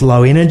Bluetooth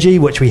Low Energy,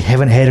 which we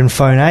haven't had in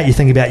Phone 8. You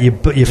think about your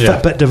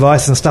Fitbit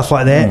device and stuff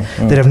like that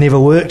that have never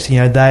worked.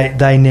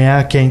 They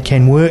now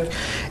can work,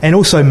 and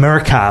also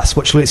Miracast,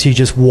 which lets you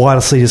just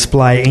wirelessly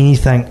display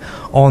anything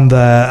on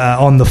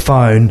the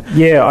phone.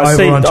 Yeah,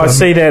 I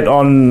see that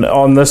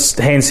on this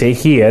handset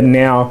here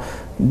now.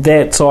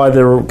 That's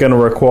either going to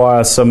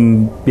require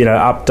some,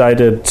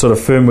 updated sort of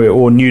firmware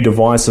or new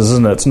devices,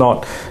 isn't it? It's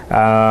not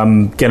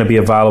going to be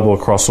available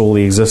across all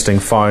the existing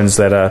phones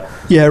that are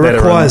in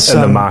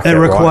the market. It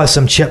requires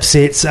some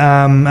chipsets.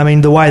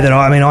 The way that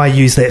I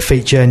use that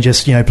feature and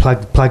just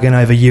plug in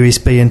over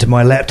USB into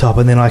my laptop,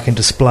 and then I can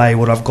display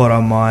what I've got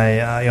on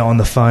my on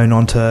the phone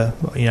onto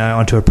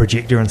a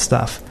projector and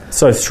stuff.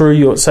 So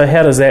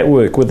how does that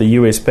work with the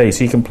USB?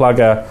 So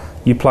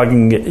you're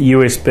plugging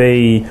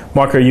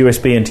micro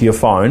USB into your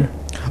phone.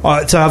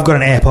 So I've got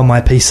an app on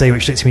my PC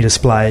which lets me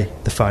display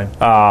the phone.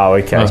 Oh,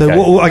 okay.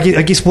 So I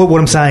guess what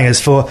I'm saying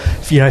is for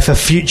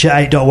future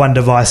 8.1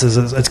 devices,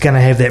 it's going to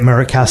have that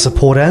Miracast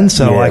support in,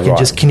 so I can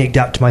just connect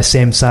up to my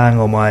Samsung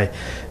or my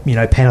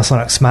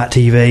Panasonic Smart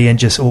TV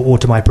and or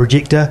to my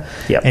projector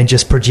and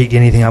just project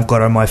anything I've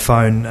got on my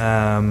phone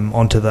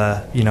onto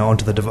the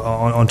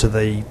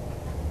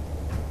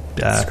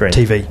screen.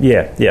 TV.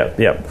 Yeah.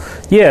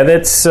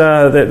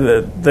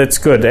 That's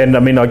good. And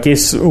I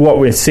guess what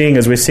we're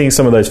seeing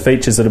some of those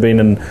features that have been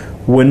in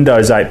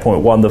Windows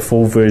 8.1, the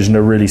full version,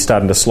 are really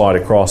starting to slide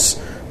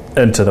across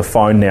into the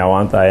phone now,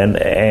 aren't they?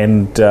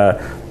 And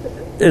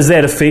is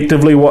that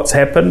effectively what's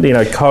happened?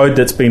 Code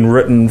that's been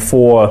written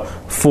for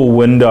full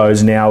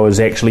Windows now is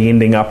actually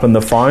ending up in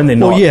the phone. They're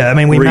not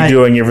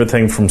redoing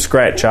everything from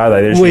scratch, are they?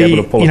 They're actually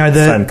able to pull the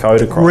same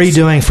code across.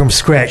 Redoing from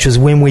scratch is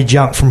when we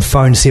jumped from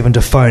Phone 7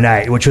 to Phone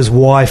 8, which was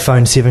why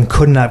Phone 7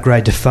 couldn't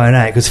upgrade to Phone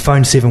 8, because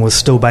Phone 7 was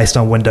still based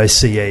on Windows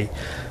CE.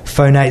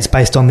 Phone 8 is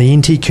based on the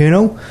NT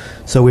kernel.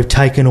 So we've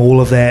taken all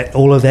of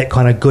that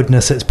kind of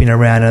goodness that's been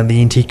around in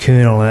the NT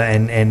kernel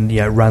and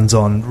runs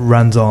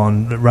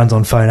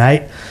on Phone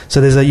 8.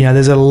 So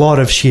there's a lot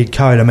of shared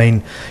code. I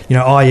mean,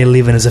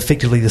 i11 is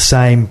effectively the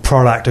same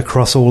product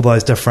across all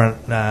those different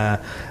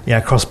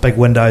across big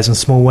Windows and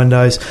small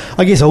Windows.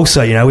 I guess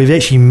also we've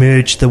actually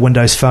merged the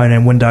Windows Phone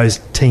and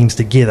Windows teams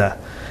together.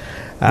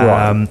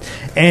 Right.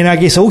 And I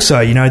guess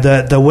also,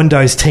 the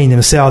Windows team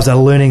themselves are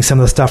learning some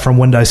of the stuff from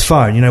Windows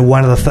Phone.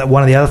 One of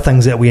the other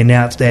things that we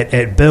announced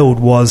at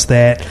Build was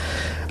that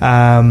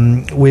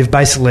we're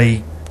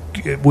basically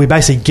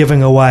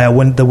giving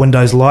away the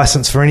Windows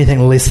license for anything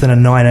less than a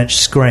 9-inch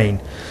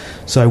screen.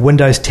 So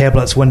Windows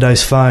tablets,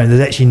 Windows Phone,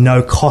 there's actually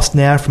no cost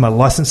now from a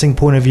licensing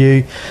point of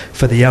view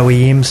for the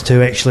OEMs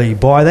to actually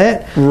buy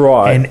that.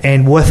 Right.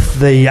 And with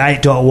the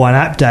 8.1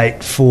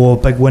 update for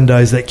big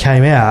Windows that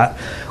came out,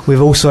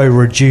 we've also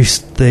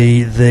reduced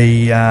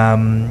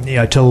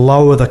to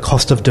lower the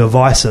cost of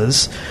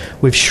devices.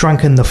 We've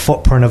shrunken the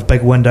footprint of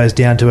big Windows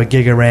down to 1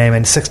 gig of RAM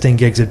and 16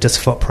 gigs of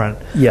disk footprint.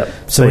 Yep.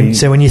 So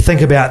when you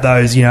think about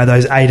those,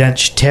 those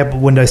 8-inch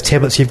Windows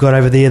tablets you've got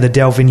over there, the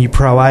Dell Venue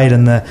Pro 8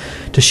 and the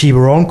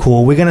Toshiba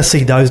Encore, we're going to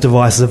see those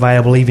devices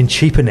available even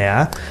cheaper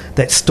now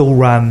that still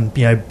run,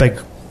 big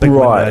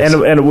right,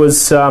 Windows. and it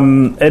was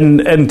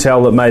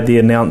Intel that made the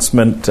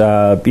announcement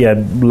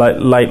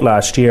late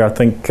last year. I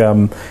think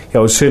it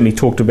was certainly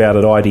talked about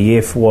at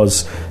IDF,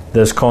 was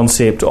this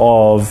concept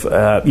of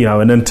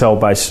an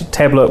Intel-based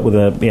tablet with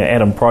a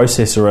Atom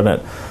processor in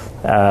it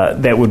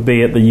that would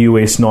be at the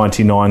US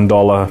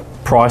 $99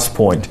 price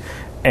point.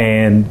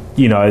 And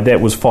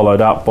that was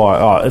followed up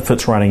by if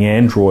it's running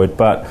Android.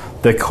 But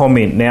the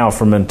comment now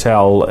from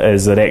Intel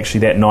is that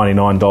actually that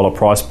 $99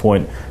 price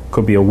point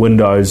could be a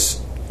Windows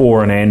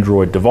or an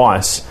Android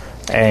device.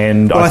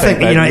 And I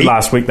think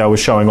last week they were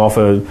showing off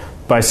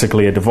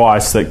basically a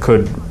device that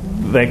could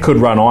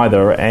run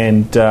either,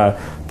 and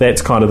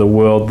that's kind of the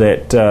world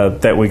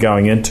that we're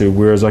going into.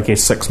 Whereas I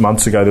guess 6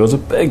 months ago there was a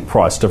big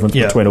price difference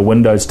between a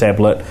Windows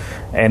tablet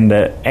and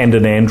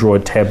an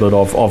Android tablet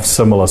of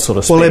similar sort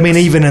of specs. Well, I mean,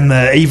 even in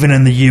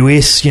the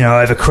US,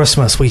 over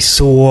Christmas we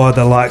saw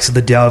the likes of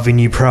the Dell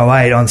Venue Pro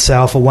 8 on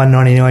sale for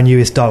 $199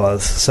 US.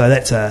 So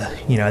that's a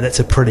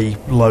pretty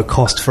low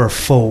cost for a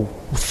full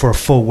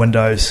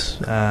Windows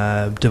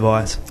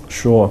device.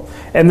 Sure,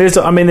 and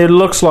it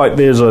looks like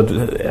there's a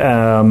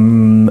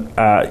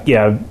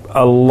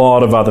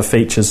lot of other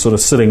features sort of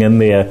sitting in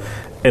there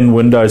in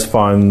Windows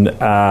Phone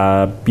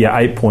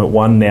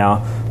 8.1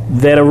 now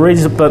that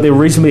are they're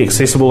reasonably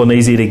accessible and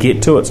easy to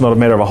get to. It's not a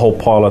matter of a whole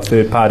pile of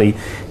third-party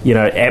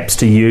apps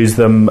to use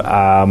them.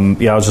 I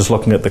was just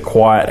looking at the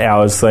quiet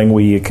hours thing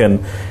where you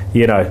can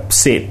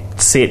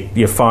set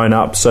your phone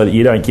up so that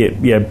you don't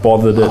get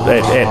bothered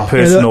at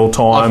personal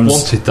times. I've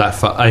wanted that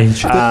for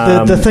ages.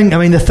 The thing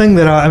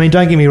that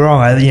don't get me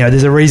wrong.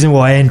 There's a reason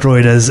why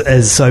Android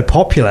is so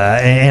popular,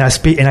 and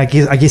I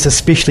guess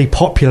especially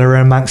popular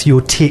amongst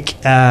your tech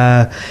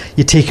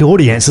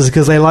audience is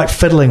because they like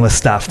fiddling with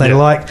stuff. They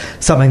like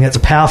something that's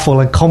powerful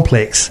and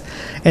complex,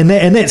 and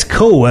that's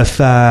cool if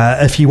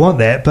you want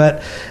that.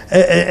 But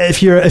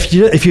if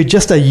you're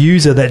just a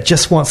user that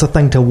just wants a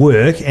thing to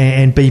work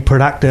and be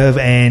productive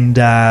and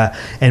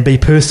be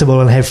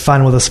personable and have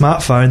fun with a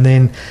smartphone,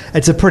 then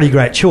it's a pretty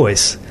great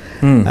choice.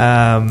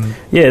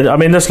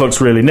 This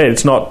looks really neat.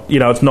 It's not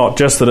it's not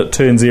just that it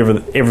turns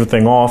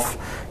everything off.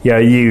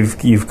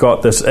 You've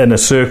got this inner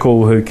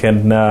circle who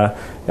can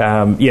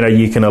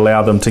you can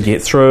allow them to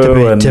get through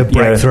to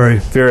break through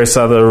various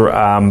other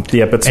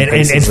bits and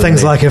pieces and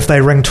things like if they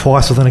ring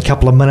twice within a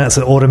couple of minutes,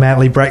 it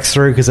automatically breaks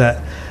through because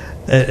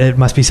it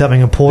must be something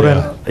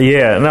important.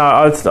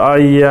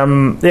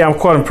 I'm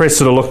quite impressed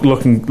sort of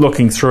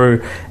looking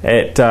through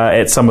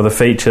at some of the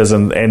features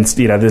and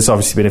there's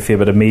obviously been a fair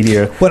bit of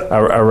media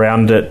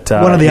around it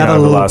over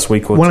the last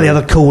week or two. One of the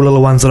other cool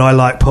little ones that I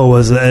like, Paul,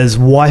 is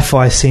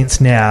Wi-Fi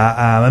Sense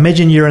now.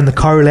 Imagine you're in the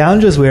Koro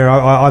lounges where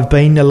I've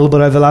been a little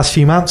bit over the last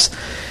few months.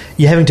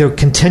 You're having to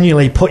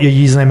continually put your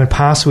username and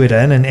password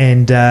in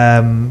and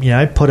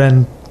put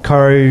in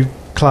Koro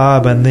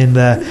Club and then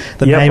the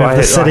name of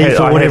the city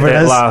for whatever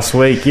it is. Last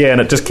week,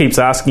 and it just keeps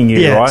asking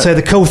you, right? So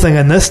the cool thing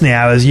in this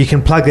now is you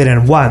can plug that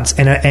in once,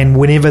 and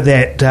whenever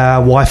that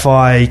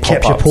Wi-Fi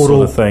capture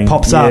portal sort of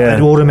pops up,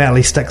 it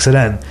automatically sticks it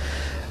in.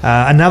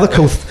 Another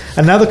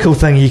cool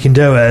thing you can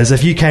do is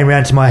if you came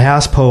round to my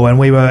house, Paul, and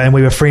we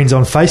were friends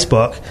on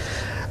Facebook.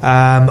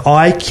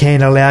 I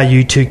can allow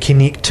you to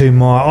connect to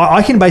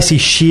I can basically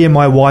share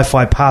my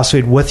Wi-Fi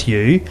password with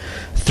you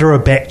through a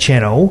back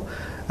channel.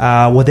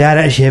 Without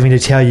actually having to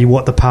tell you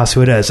what the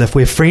password is. If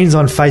we're friends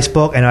on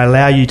Facebook and I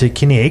allow you to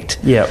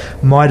connect,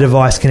 my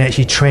device can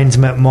actually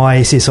transmit my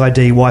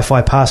SSID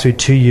Wi-Fi password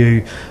to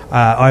you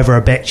over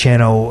a back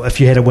channel if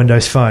you had a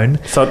Windows Phone.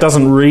 So it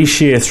doesn't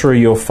reshare through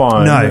your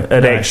phone.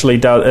 It actually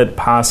does. It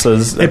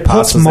passes. It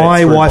puts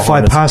my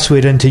Wi-Fi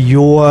password into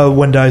your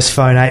Windows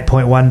Phone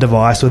 8.1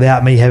 device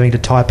without me having to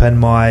type in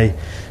my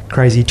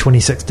crazy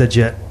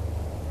 26-digit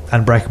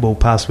unbreakable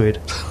password.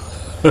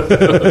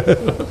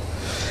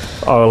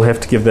 I'll have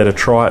to give that a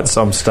try at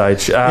some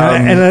stage.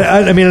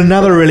 I mean,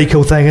 another really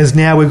cool thing is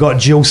now we've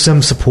got dual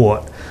SIM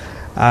support.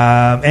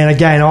 And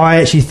again,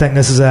 I actually think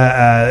this is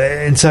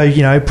and so,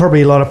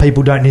 probably a lot of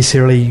people don't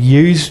necessarily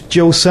use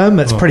dual SIM.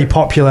 It's pretty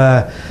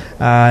popular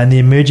in the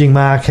emerging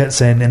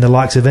markets and the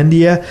likes of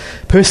India.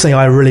 Personally,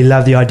 I really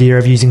love the idea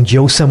of using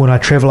dual SIM when I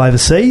travel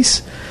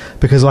overseas,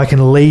 because I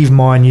can leave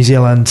my New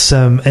Zealand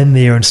SIM in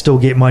there and still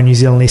get my New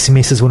Zealand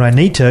SMSs when I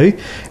need to,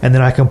 and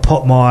then I can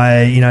put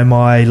my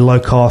my low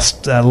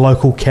cost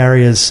local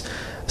carriers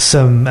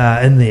SIM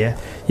in there.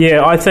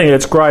 Yeah, I think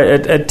it's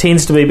great. It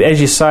tends to be, as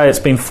you say, it's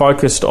been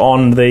focused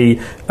on the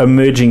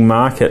emerging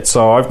market.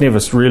 So I've never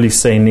really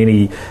seen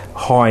any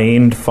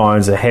high-end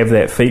phones that have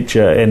that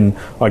feature. And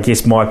I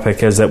guess my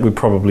pick is that we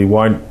probably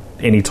won't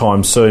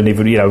anytime soon.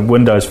 Even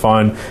Windows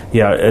Phone,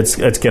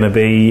 it's going to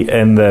be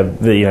in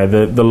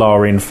the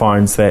lower end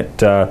phones that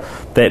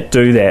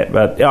do that.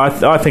 But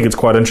I think it's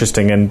quite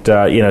interesting, and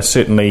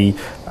certainly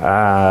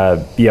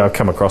I've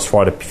come across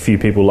quite a few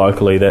people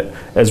locally that,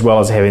 as well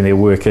as having their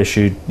work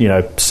issued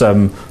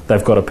SIM,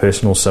 they've got a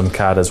personal SIM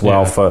card as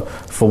well for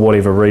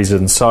whatever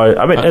reason. So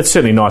I mean, it's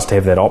certainly nice to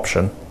have that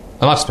option.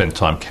 And I've spent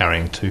time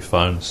carrying two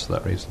phones for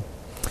that reason.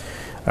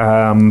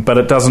 But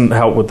it doesn't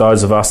help with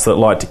those of us that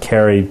like to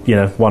carry,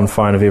 one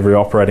phone of every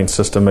operating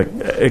system,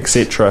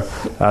 etc.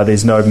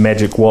 There's no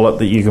magic wallet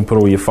that you can put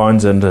all your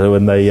phones into,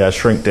 and they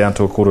shrink down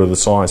to a quarter of the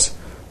size.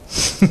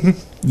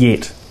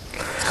 Yet.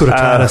 It's called a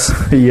TARDIS.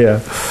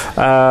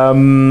 I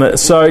mean,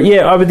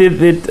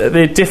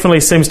 there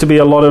definitely seems to be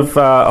a lot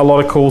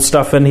of cool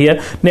stuff in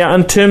here. Now,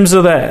 in terms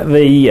of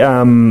the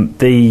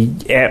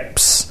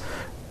apps,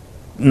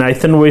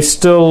 Nathan, we're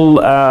still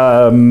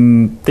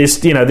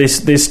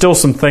there's still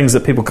some things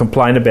that people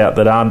complain about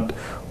that aren't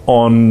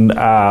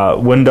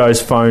on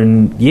Windows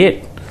Phone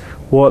yet.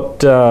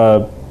 What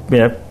are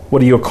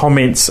your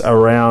comments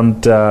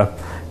around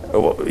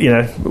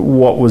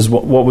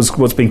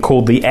what's been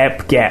called the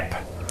app gap?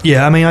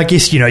 Yeah, I mean, I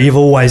guess you've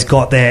always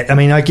got that. I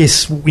mean, I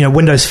guess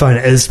Windows Phone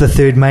is the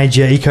third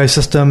major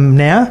ecosystem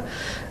now.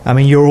 I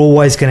mean, you're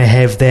always going to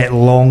have that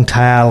long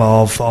tail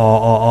of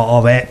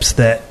apps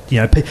that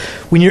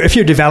if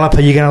you're a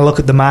developer, you're going to look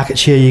at the market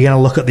share, you're going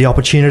to look at the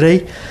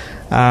opportunity.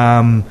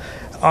 And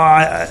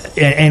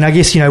I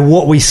guess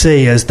what we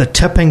see is the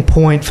tipping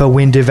point for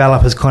when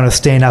developers kind of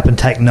stand up and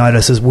take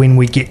notice is when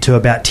we get to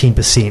about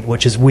 10%,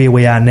 which is where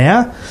we are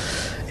now.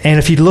 And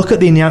if you look at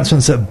the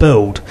announcements at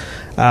Build,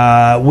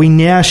 we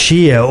now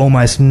share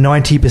almost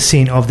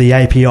 90% of the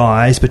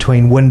APIs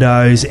between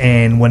Windows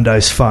and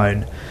Windows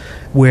Phone.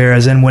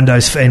 Whereas in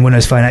Windows Phone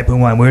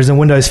 8.1, whereas in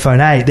Windows Phone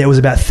 8, that was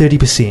about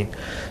 30%.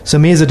 So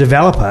me as a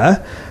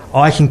developer,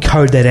 I can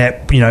code that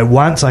app,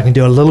 once. I can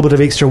do a little bit of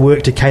extra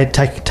work to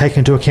take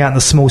into account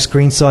the small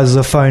screen sizes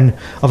of a phone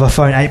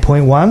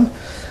 8.1.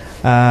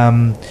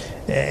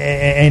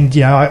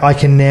 I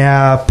can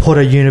now put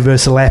a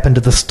universal app into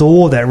the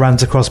store that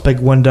runs across big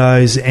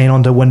Windows and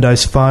onto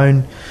Windows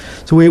Phone.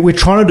 So we're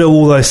trying to do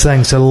all those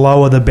things to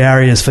lower the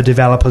barriers for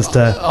developers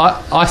to...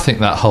 I think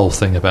that whole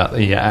thing about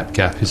the app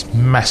gap is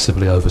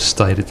massively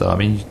overstated, though. I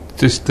mean,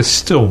 there's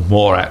still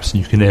more apps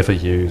than you can ever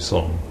use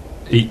on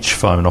each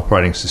phone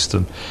operating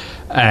system,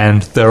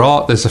 and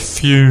there's a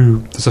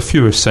few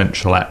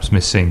essential apps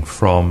missing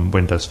from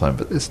Windows Phone,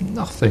 but there's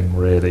nothing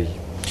really.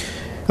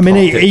 I mean,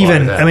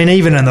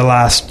 even in the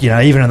last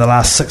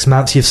 6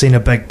 months, you've seen a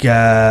big,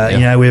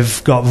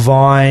 we've got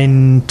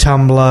Vine,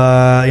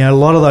 Tumblr, a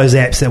lot of those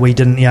apps that we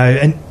didn't,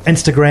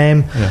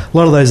 Instagram, a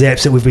lot of those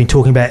apps that we've been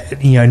talking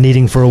about,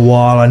 needing for a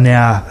while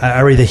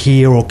are either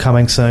here or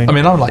coming soon. I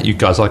mean, I'm like you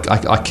guys.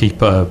 I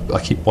keep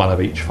one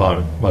of each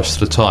phone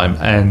most of the time,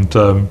 and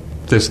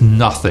there's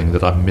nothing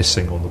that I'm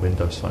missing on the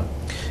Windows Phone.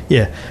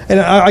 Yeah, and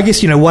I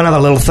guess one other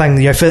little thing,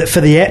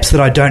 for the apps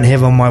that I don't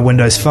have on my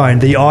Windows Phone,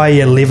 the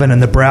IE11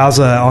 and the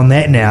browser on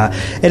that now,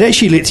 it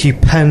actually lets you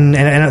pin,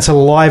 and it's a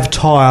live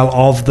tile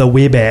of the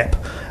web app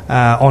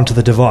onto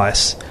the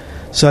device.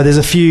 So there's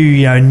a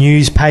few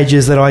news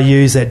pages that I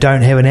use that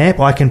don't have an app.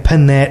 I can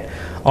pin that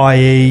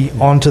IE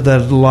onto the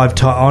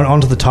live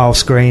onto the tile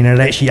screen, and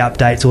it actually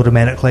updates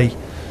automatically.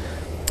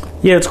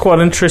 Yeah, it's quite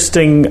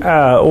interesting.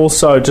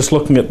 Also, just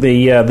looking at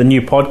the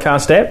new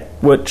podcast app,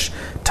 which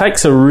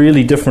takes a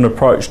really different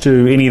approach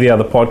to any of the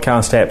other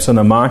podcast apps in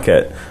the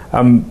market.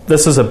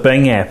 This is a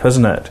Bing app,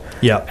 isn't it?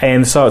 Yeah.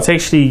 And so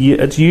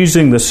it's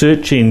using the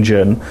search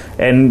engine,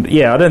 and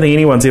I don't think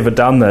anyone's ever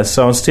done this.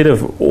 So instead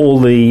of all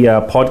the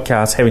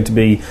podcasts having to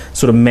be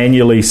sort of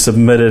manually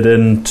submitted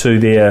into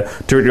their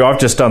directory, I've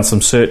just done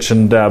some search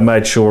and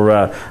made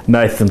sure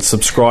Nathan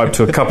subscribed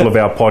to a couple of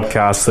our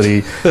podcasts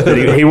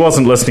that he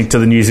wasn't listening to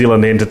the New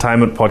Zealand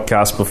Entertainment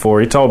podcast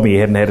before. He told me he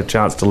hadn't had a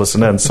chance to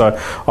listen in, so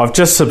I've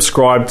just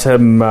subscribed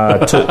him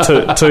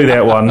to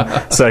that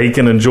one so he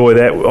can enjoy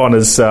that on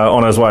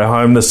his way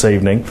home this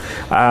evening.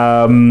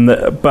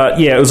 But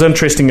it was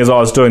interesting as I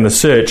was doing the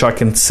search. I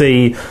can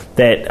see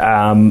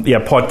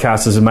that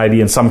podcasters are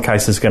maybe in some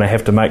cases going to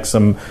have to make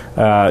some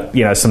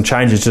some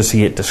changes just to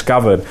get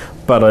discovered.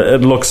 But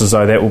it looks as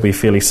though that will be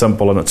fairly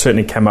simple, and it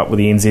certainly came up with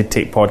the NZ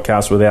Tech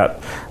podcast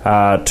without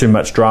too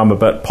much drama.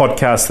 But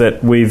podcasts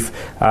that we've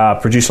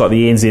produced, like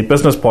the NZ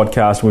Business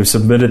podcast, we've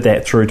submitted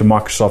that through to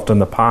Microsoft in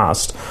the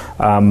past.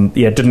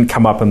 Didn't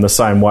come up in the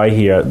same way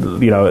here.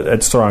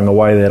 It's throwing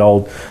away that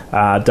old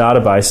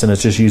database, and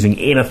it's just using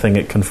anything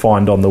it can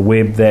find on the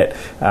web that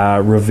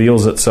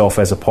reveals itself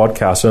as a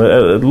podcast.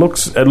 So it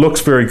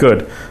looks very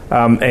good,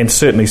 and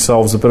certainly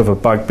solves a bit of a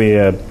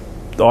bugbear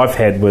I've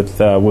had with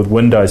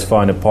Windows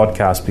Phone and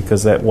podcast,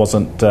 because that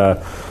wasn't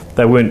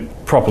they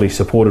weren't properly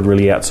supported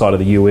really outside of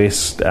the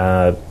US.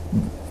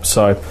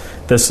 So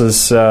this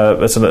is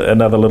it's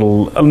another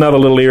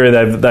little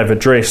area they've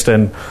addressed,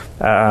 and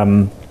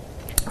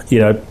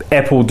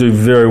Apple do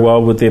very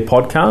well with their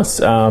podcasts.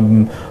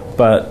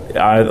 But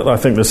I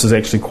think this is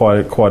actually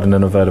quite an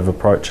innovative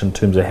approach in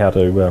terms of how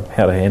to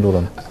handle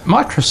them.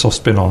 Microsoft's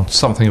been on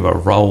something of a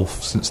roll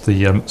since the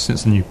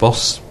new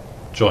boss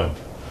joined.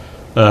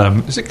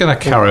 Is it going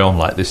to carry on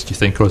like this, do you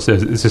think, or is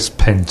this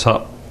pent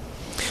up?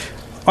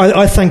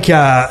 I think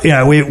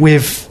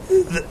we've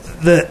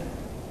the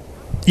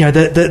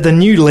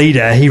new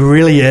leader. He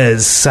really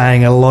is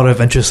saying a lot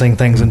of interesting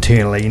things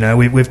internally.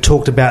 We've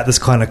talked about this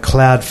kind of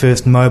cloud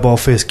first, mobile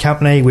first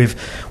company.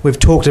 We've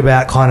talked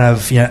about kind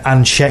of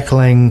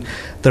unshackling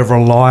the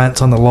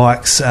reliance on the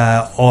likes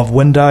of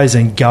Windows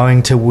and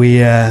going to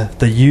where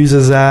the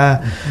users are.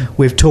 Mm-hmm.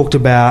 We've talked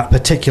about,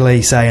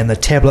 particularly, say, in the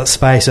tablet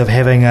space, of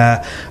having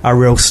a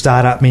real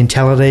startup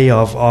mentality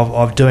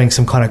of doing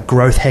some kind of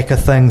growth hacker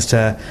things.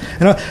 The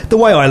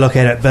way I look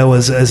at it, Bill,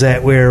 is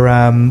that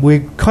we're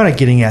kind of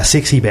getting our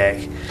sexy back,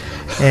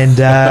 and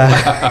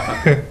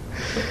I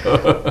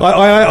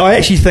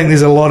actually think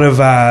there's a lot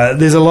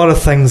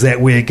of things that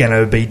we're going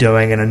to be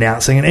doing and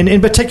announcing, and in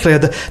particular,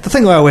 the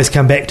thing I always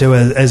come back to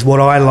is what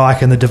I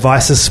like in the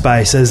devices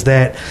space is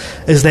that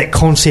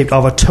concept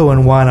of a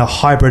 2-in-1, a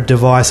hybrid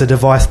device, a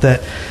device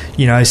that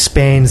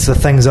spans the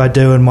things I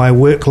do in my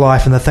work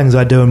life and the things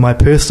I do in my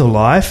personal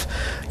life.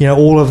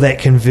 All of that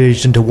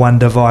converged into one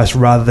device,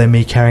 rather than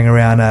me carrying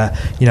around an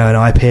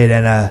iPad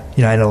and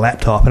a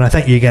laptop. And I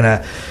think you're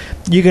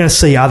going to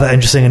see other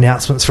interesting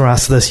announcements from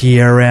us this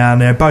year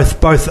around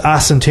both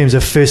us in terms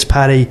of first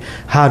party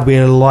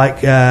hardware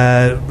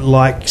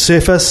like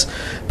Surface,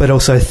 but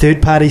also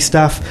third party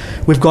stuff.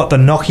 We've got the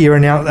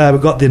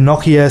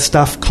Nokia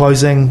stuff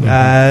closing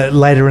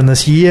later in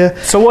this year.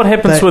 So what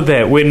happens with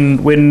that when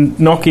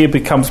Nokia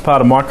becomes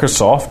part of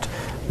Microsoft?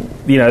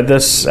 The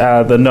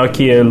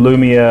Nokia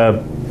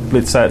Lumia,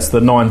 let's say it's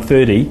the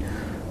 930.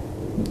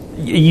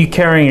 Are you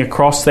carrying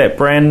across that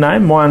brand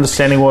name? My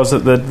understanding was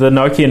that the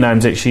Nokia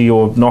name's actually,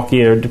 or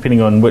Nokia,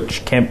 depending on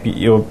which camp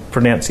your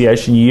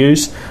pronunciation you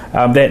use,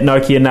 that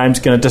Nokia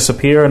name's going to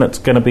disappear and it's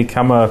going to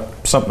become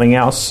something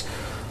else.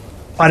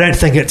 I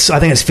think it's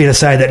fair to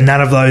say that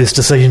none of those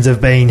decisions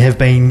have been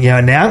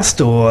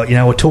announced or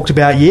talked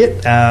about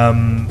yet. I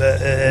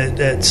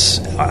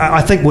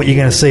think what you're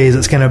going to see is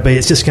it's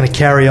just going to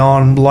carry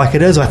on like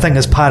it is. I think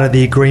as part of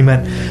the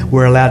agreement,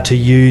 we're allowed to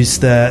use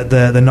the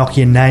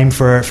Nokia name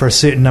for a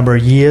certain number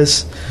of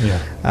years. Yeah,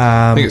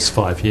 I think it's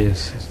 5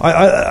 years.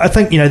 I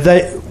think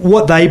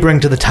what they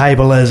bring to the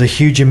table is a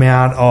huge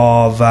amount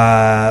of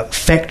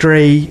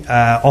factory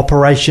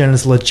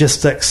operations,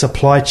 logistics,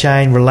 supply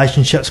chain,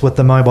 relationships with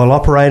the mobile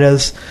operators,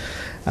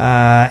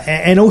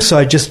 and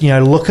also just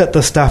look at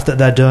the stuff that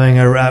they're doing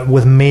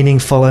with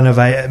meaningful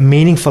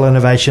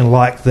innovation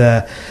like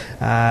the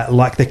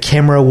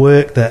camera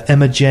work, the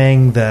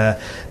imaging, the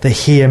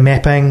hair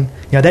mapping.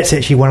 That's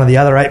actually one of the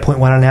other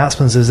 8.1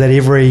 announcements, is that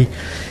every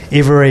phone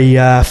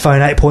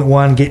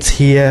 8.1 gets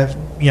hair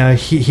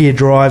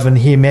drive and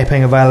hair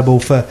mapping available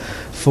for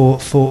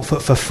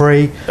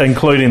free,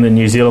 including the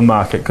New Zealand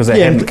market, because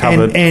they hadn't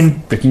covered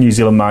the New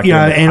Zealand market.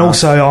 And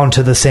also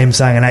onto the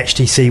Samsung and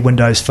HTC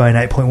Windows Phone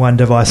 8.1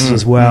 devices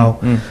as well.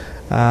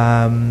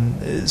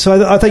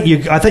 So I think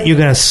you're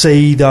going to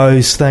see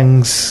those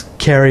things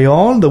carry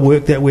on. The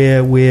work that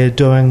we're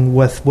doing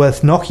with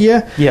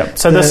Nokia. Yeah.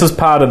 So this is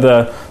part of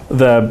the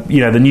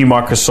new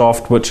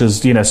Microsoft, which is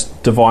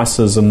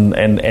devices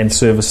and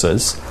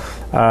services.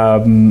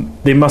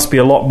 There must be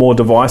a lot more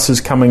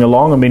devices coming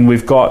along. I mean,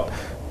 we've got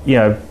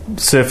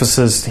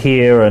Surfaces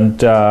here, and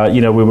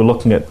we were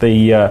looking at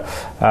the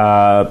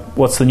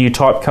what's the new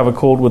type cover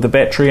called with the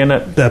battery in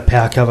it? The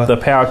power cover. The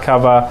power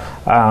cover.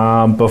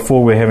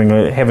 Before we're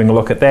having a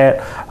look at that,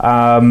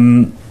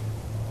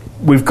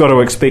 we've got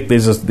to expect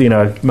there's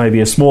maybe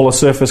a smaller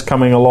Surface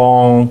coming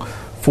along,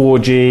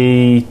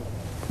 4G.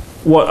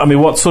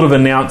 What sort of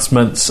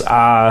announcements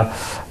are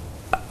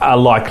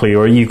likely,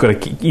 or you've got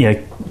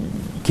to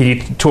Can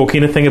you talk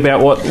anything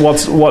about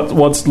what's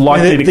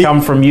likely to come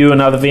from you and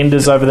other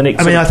vendors over the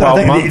next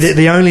 12 months?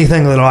 The only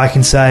thing that I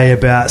can say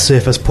about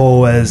Surface,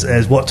 Paul,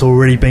 is what's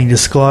already been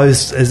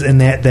disclosed, is in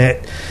that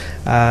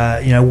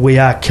We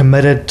are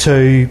committed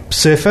to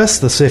Surface,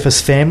 the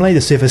Surface family.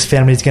 The Surface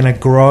family is going to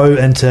grow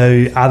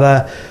into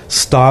other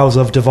styles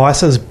of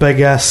devices,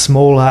 bigger,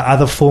 smaller,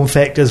 other form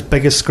factors,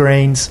 bigger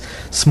screens,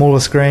 smaller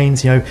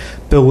screens.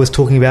 Bill was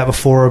talking about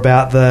before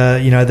about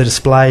the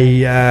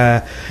display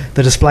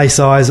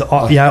size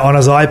on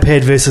his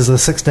iPad versus the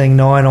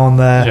 16:9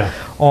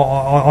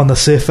 on the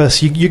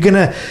Surface. You're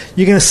gonna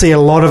see a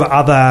lot of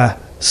other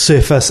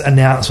Surface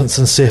announcements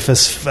and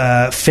Surface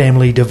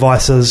family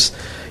devices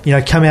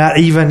come out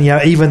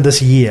even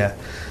this year.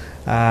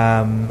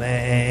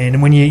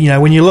 And when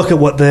you look at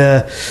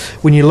the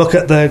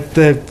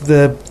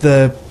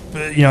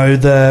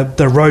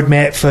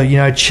roadmap for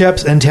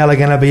chips, Intel are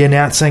going to be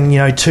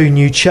announcing 2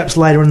 new chips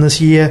later in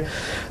this year,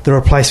 the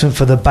replacement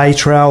for the Bay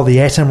Trail,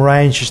 the Atom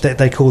range, which that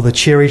they call the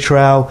Cherry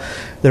Trail,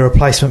 the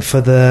replacement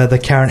for the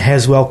current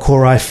Haswell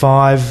Core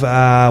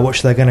i5,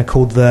 which they're going to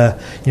call the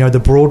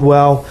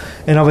Broadwell,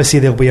 and obviously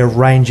there'll be a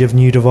range of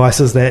new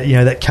devices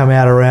that come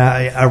out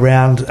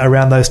around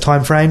those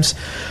timeframes.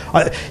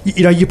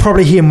 You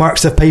probably hear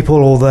Microsoft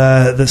people or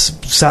the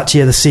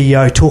Satya, the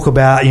CEO, talk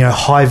about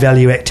high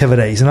value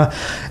activities,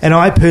 and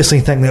I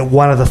personally think that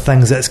one of the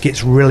things that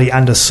gets really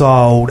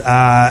undersold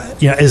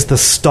is the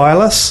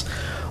stylus.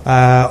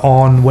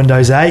 On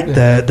Windows 8,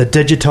 the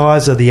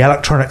digitizer, the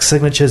electronic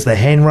signatures, the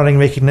handwriting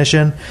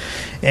recognition,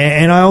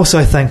 and I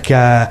also think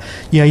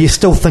you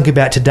still think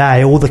about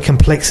today all the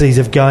complexities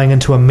of going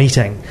into a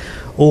meeting,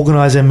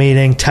 organise a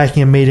meeting,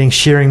 taking a meeting,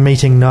 sharing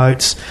meeting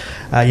notes,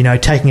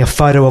 taking a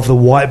photo of the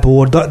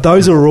whiteboard.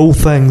 Those are all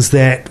things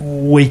that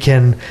we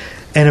can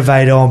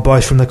innovate on,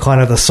 both from the kind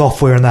of the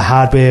software and the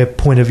hardware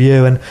point of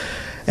view.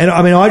 And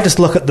I mean, I just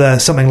look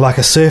at something like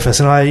a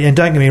Surface, and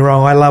don't get me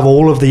wrong, I love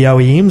all of the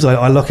OEMs.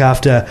 I look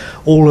after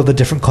all of the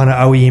different kind of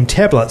OEM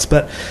tablets,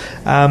 but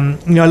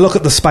look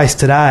at the space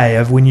today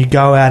of when you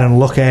go out and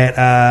look at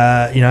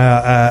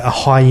a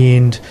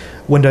high-end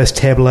Windows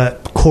tablet,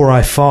 Core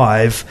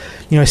i5.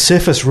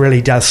 Surface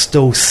really does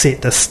still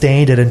set the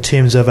standard in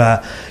terms of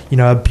a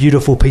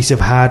beautiful piece of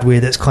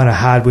hardware that's kind of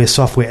hardware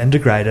software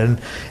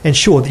integrated. And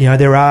sure,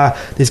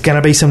 there's going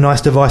to be some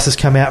nice devices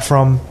come out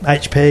from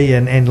HP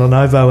and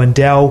Lenovo and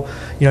Dell,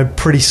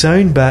 pretty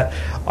soon. But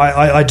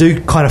I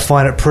do kind of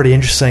find it pretty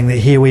interesting that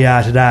here we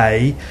are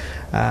today,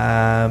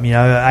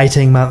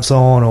 18 months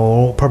on,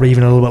 or probably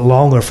even a little bit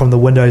longer from the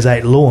Windows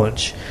 8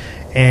 launch.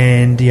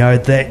 And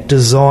that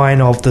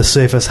design of the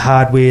Surface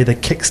hardware, the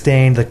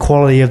kickstand, the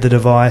quality of the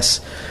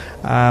device,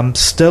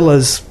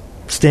 still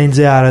stands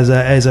out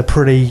as a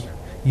pretty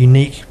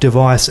unique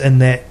device in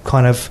that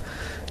kind of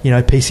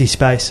PC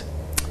space.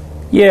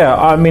 Yeah,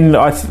 I mean,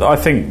 I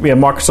think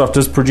Microsoft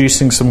is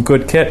producing some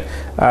good kit.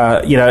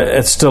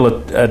 It's still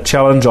a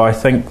challenge. I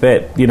think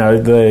that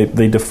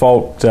the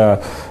default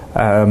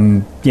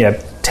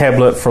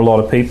tablet for a lot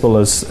of people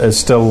is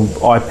still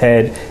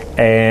iPad.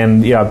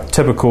 And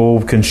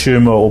typical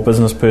consumer or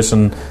business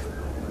person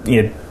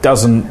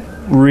doesn't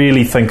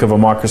really think of a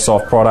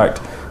Microsoft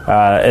product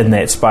in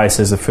that space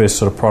as the first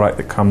sort of product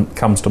that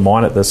comes to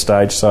mind at this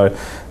stage. So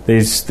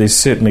there's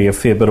certainly a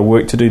fair bit of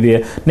work to do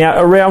there. Now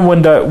around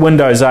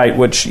Windows 8,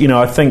 which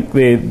I think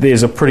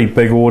there's a pretty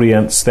big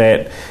audience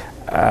that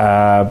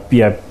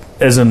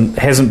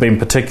hasn't been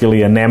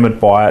particularly enamoured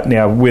by it.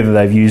 Now whether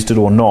they've used it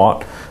or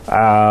not,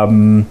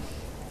 the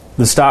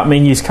start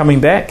menu's coming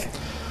back.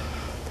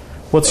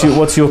 What's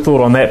your thought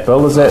on that,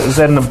 Bill? Is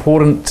that an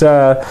important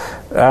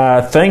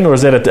thing, or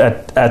is that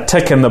a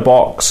tick in the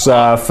box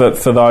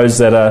for those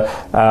that are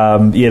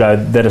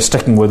that are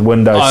sticking with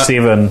Windows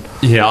 7?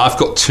 Yeah, I've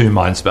got two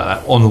minds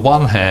about that. On the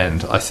one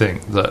hand, I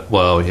think that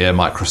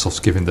Microsoft's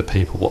giving the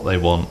people what they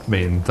want. I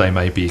mean, they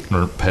may be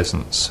ignorant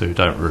peasants who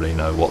don't really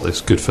know what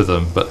is good for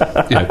them, but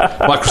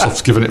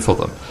Microsoft's given it for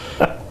them,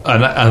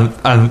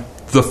 and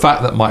the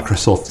fact that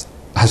Microsoft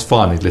has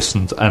finally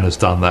listened and has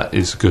done that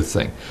is a good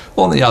thing.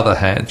 On the other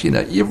hand,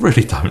 you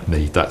really don't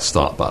need that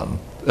start button.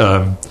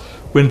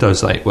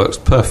 Windows 8 works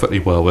perfectly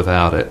well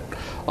without it.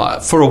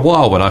 For a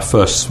while, when I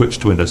first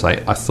switched to Windows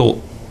 8, I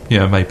thought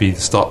maybe the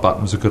start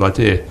button was a good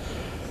idea.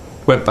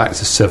 Went back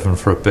to 7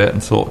 for a bit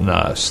and thought,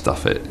 no,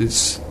 stuff it.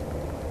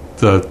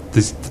 The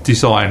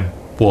design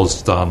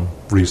was done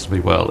reasonably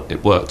well.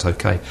 It worked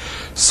okay.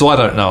 So I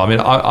don't know. I mean,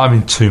 I'm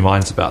in two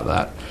minds about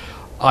that.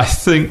 I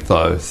think,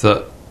 though,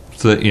 that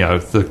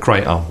the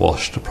great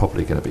unwashed are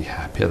probably going to be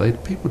happier.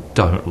 People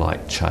don't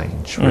like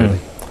change, really.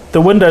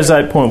 The Windows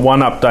 8.1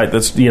 update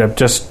that's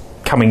just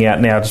coming out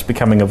now, just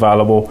becoming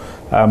available,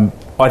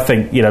 I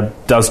think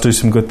does do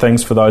some good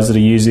things for those that are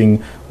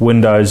using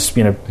Windows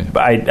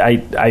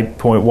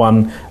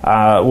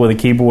 8.1 with a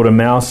keyboard and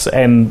mouse,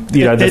 and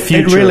the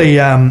future.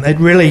 It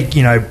really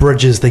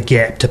bridges the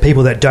gap to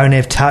people that don't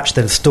have touch,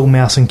 that are still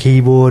mouse and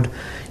keyboard.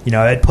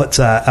 It puts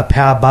a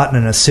power button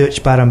and a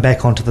search button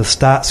back onto the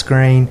start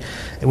screen.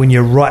 When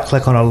you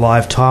right-click on a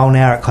live tile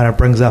now, it kind of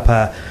brings up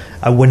a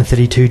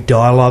Win32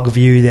 dialogue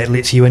view that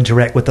lets you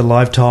interact with the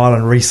live tile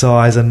and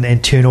resize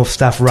and turn off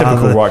stuff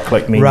rather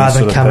right-click menu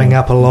than coming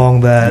up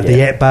along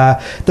the app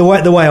bar.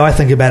 The way I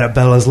think about it,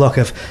 Bill, is look,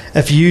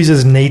 if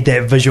users need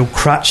that visual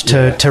crutch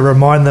to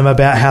remind them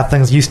about how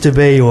things used to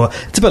be, or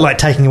it's a bit like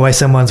taking away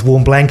someone's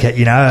warm blanket,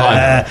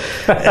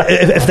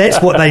 if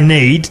that's what they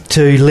need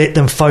to let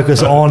them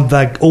focus on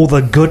all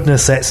the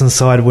goodness that's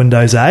inside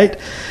Windows 8.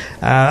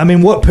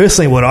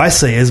 What I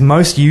see is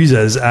most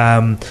users,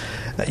 they're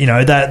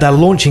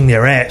launching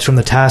their apps from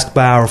the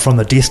taskbar or from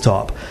the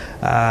desktop.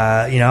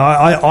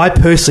 I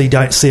personally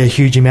don't see a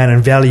huge amount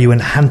of value in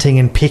hunting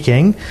and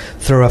picking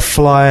through a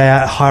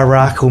fly-out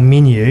hierarchical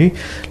menu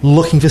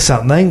looking for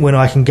something when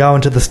I can go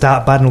into the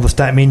start button or the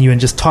start menu and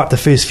just type the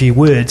first few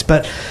words.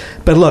 But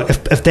look,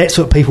 if that's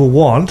what people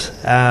want...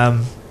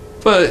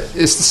 But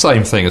it's the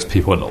same thing as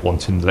people not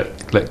wanting to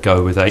let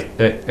go with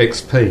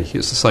XP.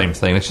 It's the same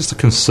thing. It's just a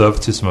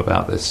conservatism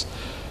about this.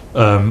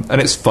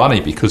 And it's funny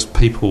because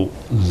people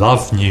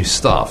love new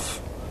stuff,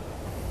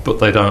 but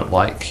they don't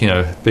like,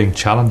 being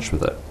challenged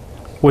with it.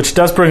 Which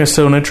does bring us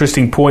to an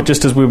interesting point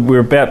just as we're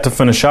about to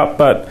finish up,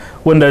 but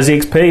Windows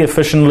XP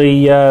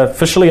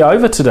officially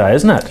over today,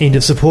 isn't it? End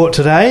of support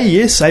today,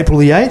 yes, April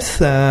the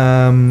 8th.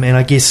 And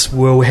I guess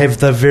we'll have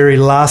the very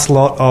last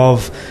lot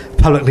of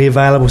publicly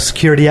available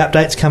security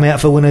updates come out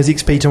for Windows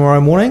XP tomorrow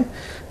morning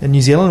in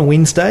New Zealand,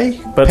 Wednesday.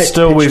 But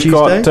still, we've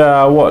Tuesday.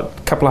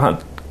 got, couple of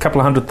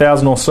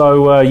 100,000 or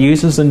so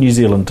users in New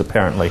Zealand,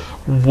 apparently.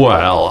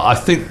 Well, I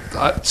think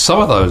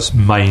some of those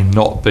may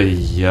not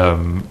be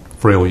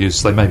real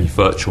users. They may be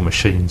virtual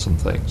machines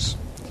and things.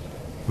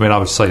 I mean, I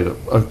would say that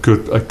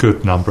a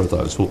good number of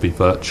those will be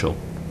virtual.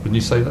 Wouldn't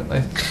you say that,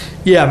 Nathan?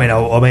 Yeah,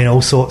 I mean,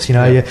 all sorts.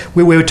 Yeah.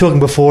 We were talking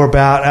before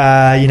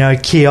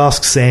about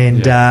kiosks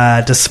and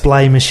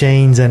display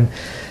machines, and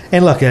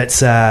look,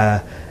 it's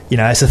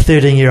it's a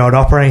 13-year-old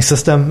operating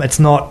system. It's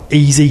not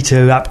easy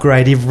to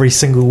upgrade every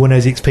single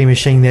Windows XP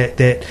machine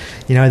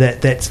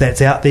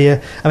that's out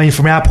there. I mean,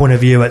 from our point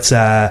of view, it's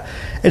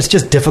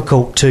just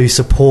difficult to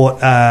support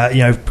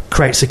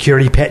create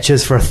security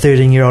patches for a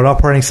 13-year-old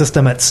operating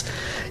system. It's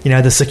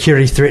the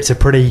security threats are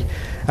pretty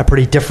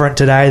different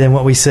today than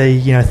what we see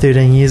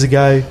 13 years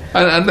ago.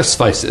 And let's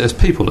face it, there's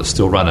people that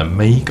still run a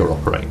meager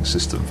operating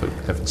system, for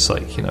heaven's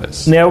sake.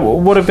 Now,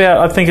 what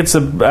about, I think it's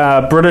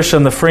the British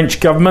and the French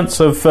governments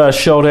have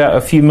shelled out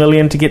a few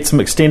million to get some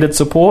extended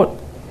support.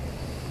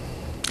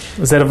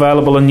 Is that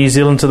available in New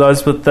Zealand to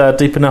those with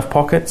deep enough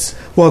pockets?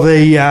 Well,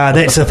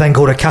 that's a thing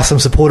called a custom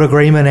support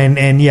agreement,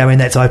 and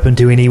that's open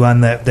to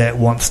anyone that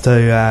wants to,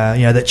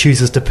 that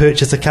chooses to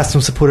purchase a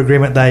custom support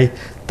agreement. They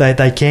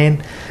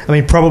can. I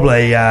mean,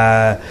 probably,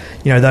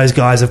 those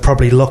guys have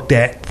probably looked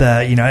at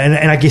and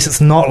I guess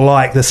it's not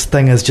like this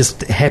thing has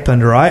just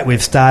happened, right?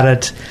 We've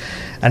started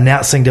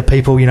announcing to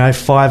people,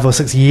 5 or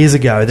 6 years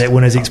ago that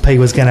Windows XP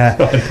was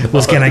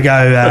gonna go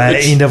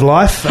end of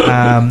life.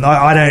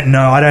 I don't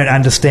know. I don't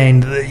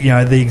understand,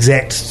 the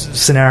exact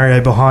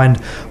scenario behind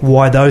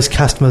why those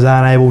customers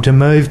aren't able to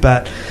move.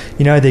 But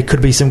there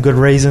could be some good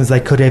reasons. They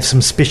could have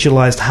some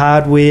specialised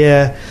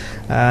hardware.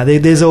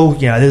 There's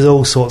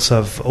all sorts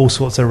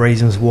of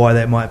reasons why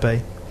that might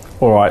be.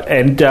 All right,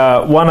 and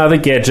one other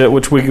gadget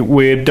which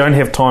we don't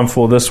have time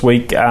for this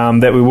week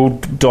that we will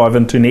dive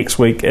into next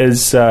week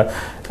is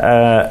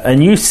a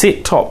new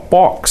set-top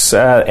box,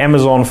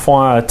 Amazon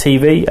Fire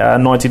TV,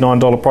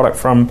 $99 product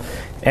from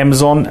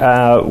Amazon,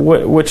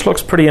 which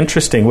looks pretty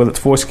interesting with its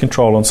voice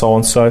control and so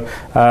on. So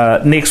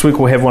next week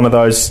we'll have one of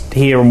those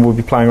here and we'll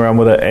be playing around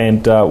with it,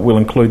 and we'll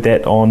include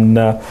that on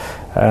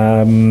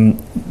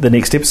the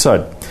next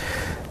episode.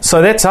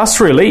 So that's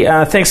us, really.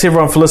 Thanks,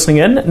 everyone, for listening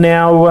in.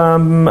 Now,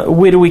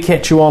 where do we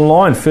catch you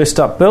online? First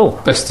up, Bill.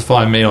 Best to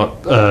find me on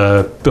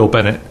Bill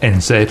Bennett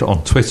NZ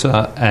on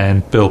Twitter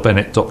and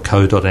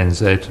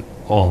billbennett.co.nz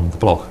on the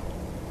blog.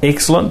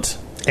 Excellent.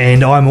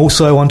 And I'm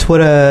also on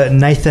Twitter.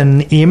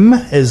 Nathan M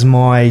is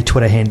my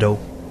Twitter handle.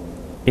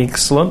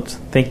 Excellent.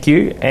 Thank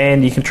you.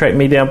 And you can track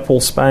me down, Paul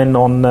Spain,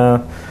 on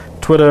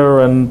Twitter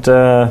and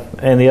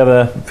the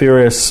other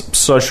various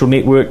social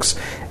networks,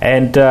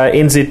 and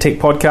NZ Tech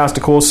Podcast,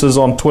 of course, is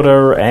on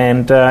Twitter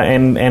and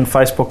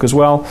Facebook as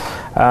well.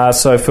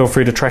 So feel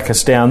free to track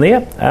us down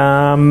there.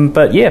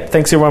 But yeah,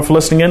 thanks everyone for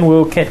listening in.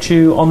 We'll catch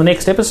you on the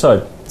next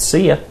episode.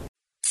 See ya.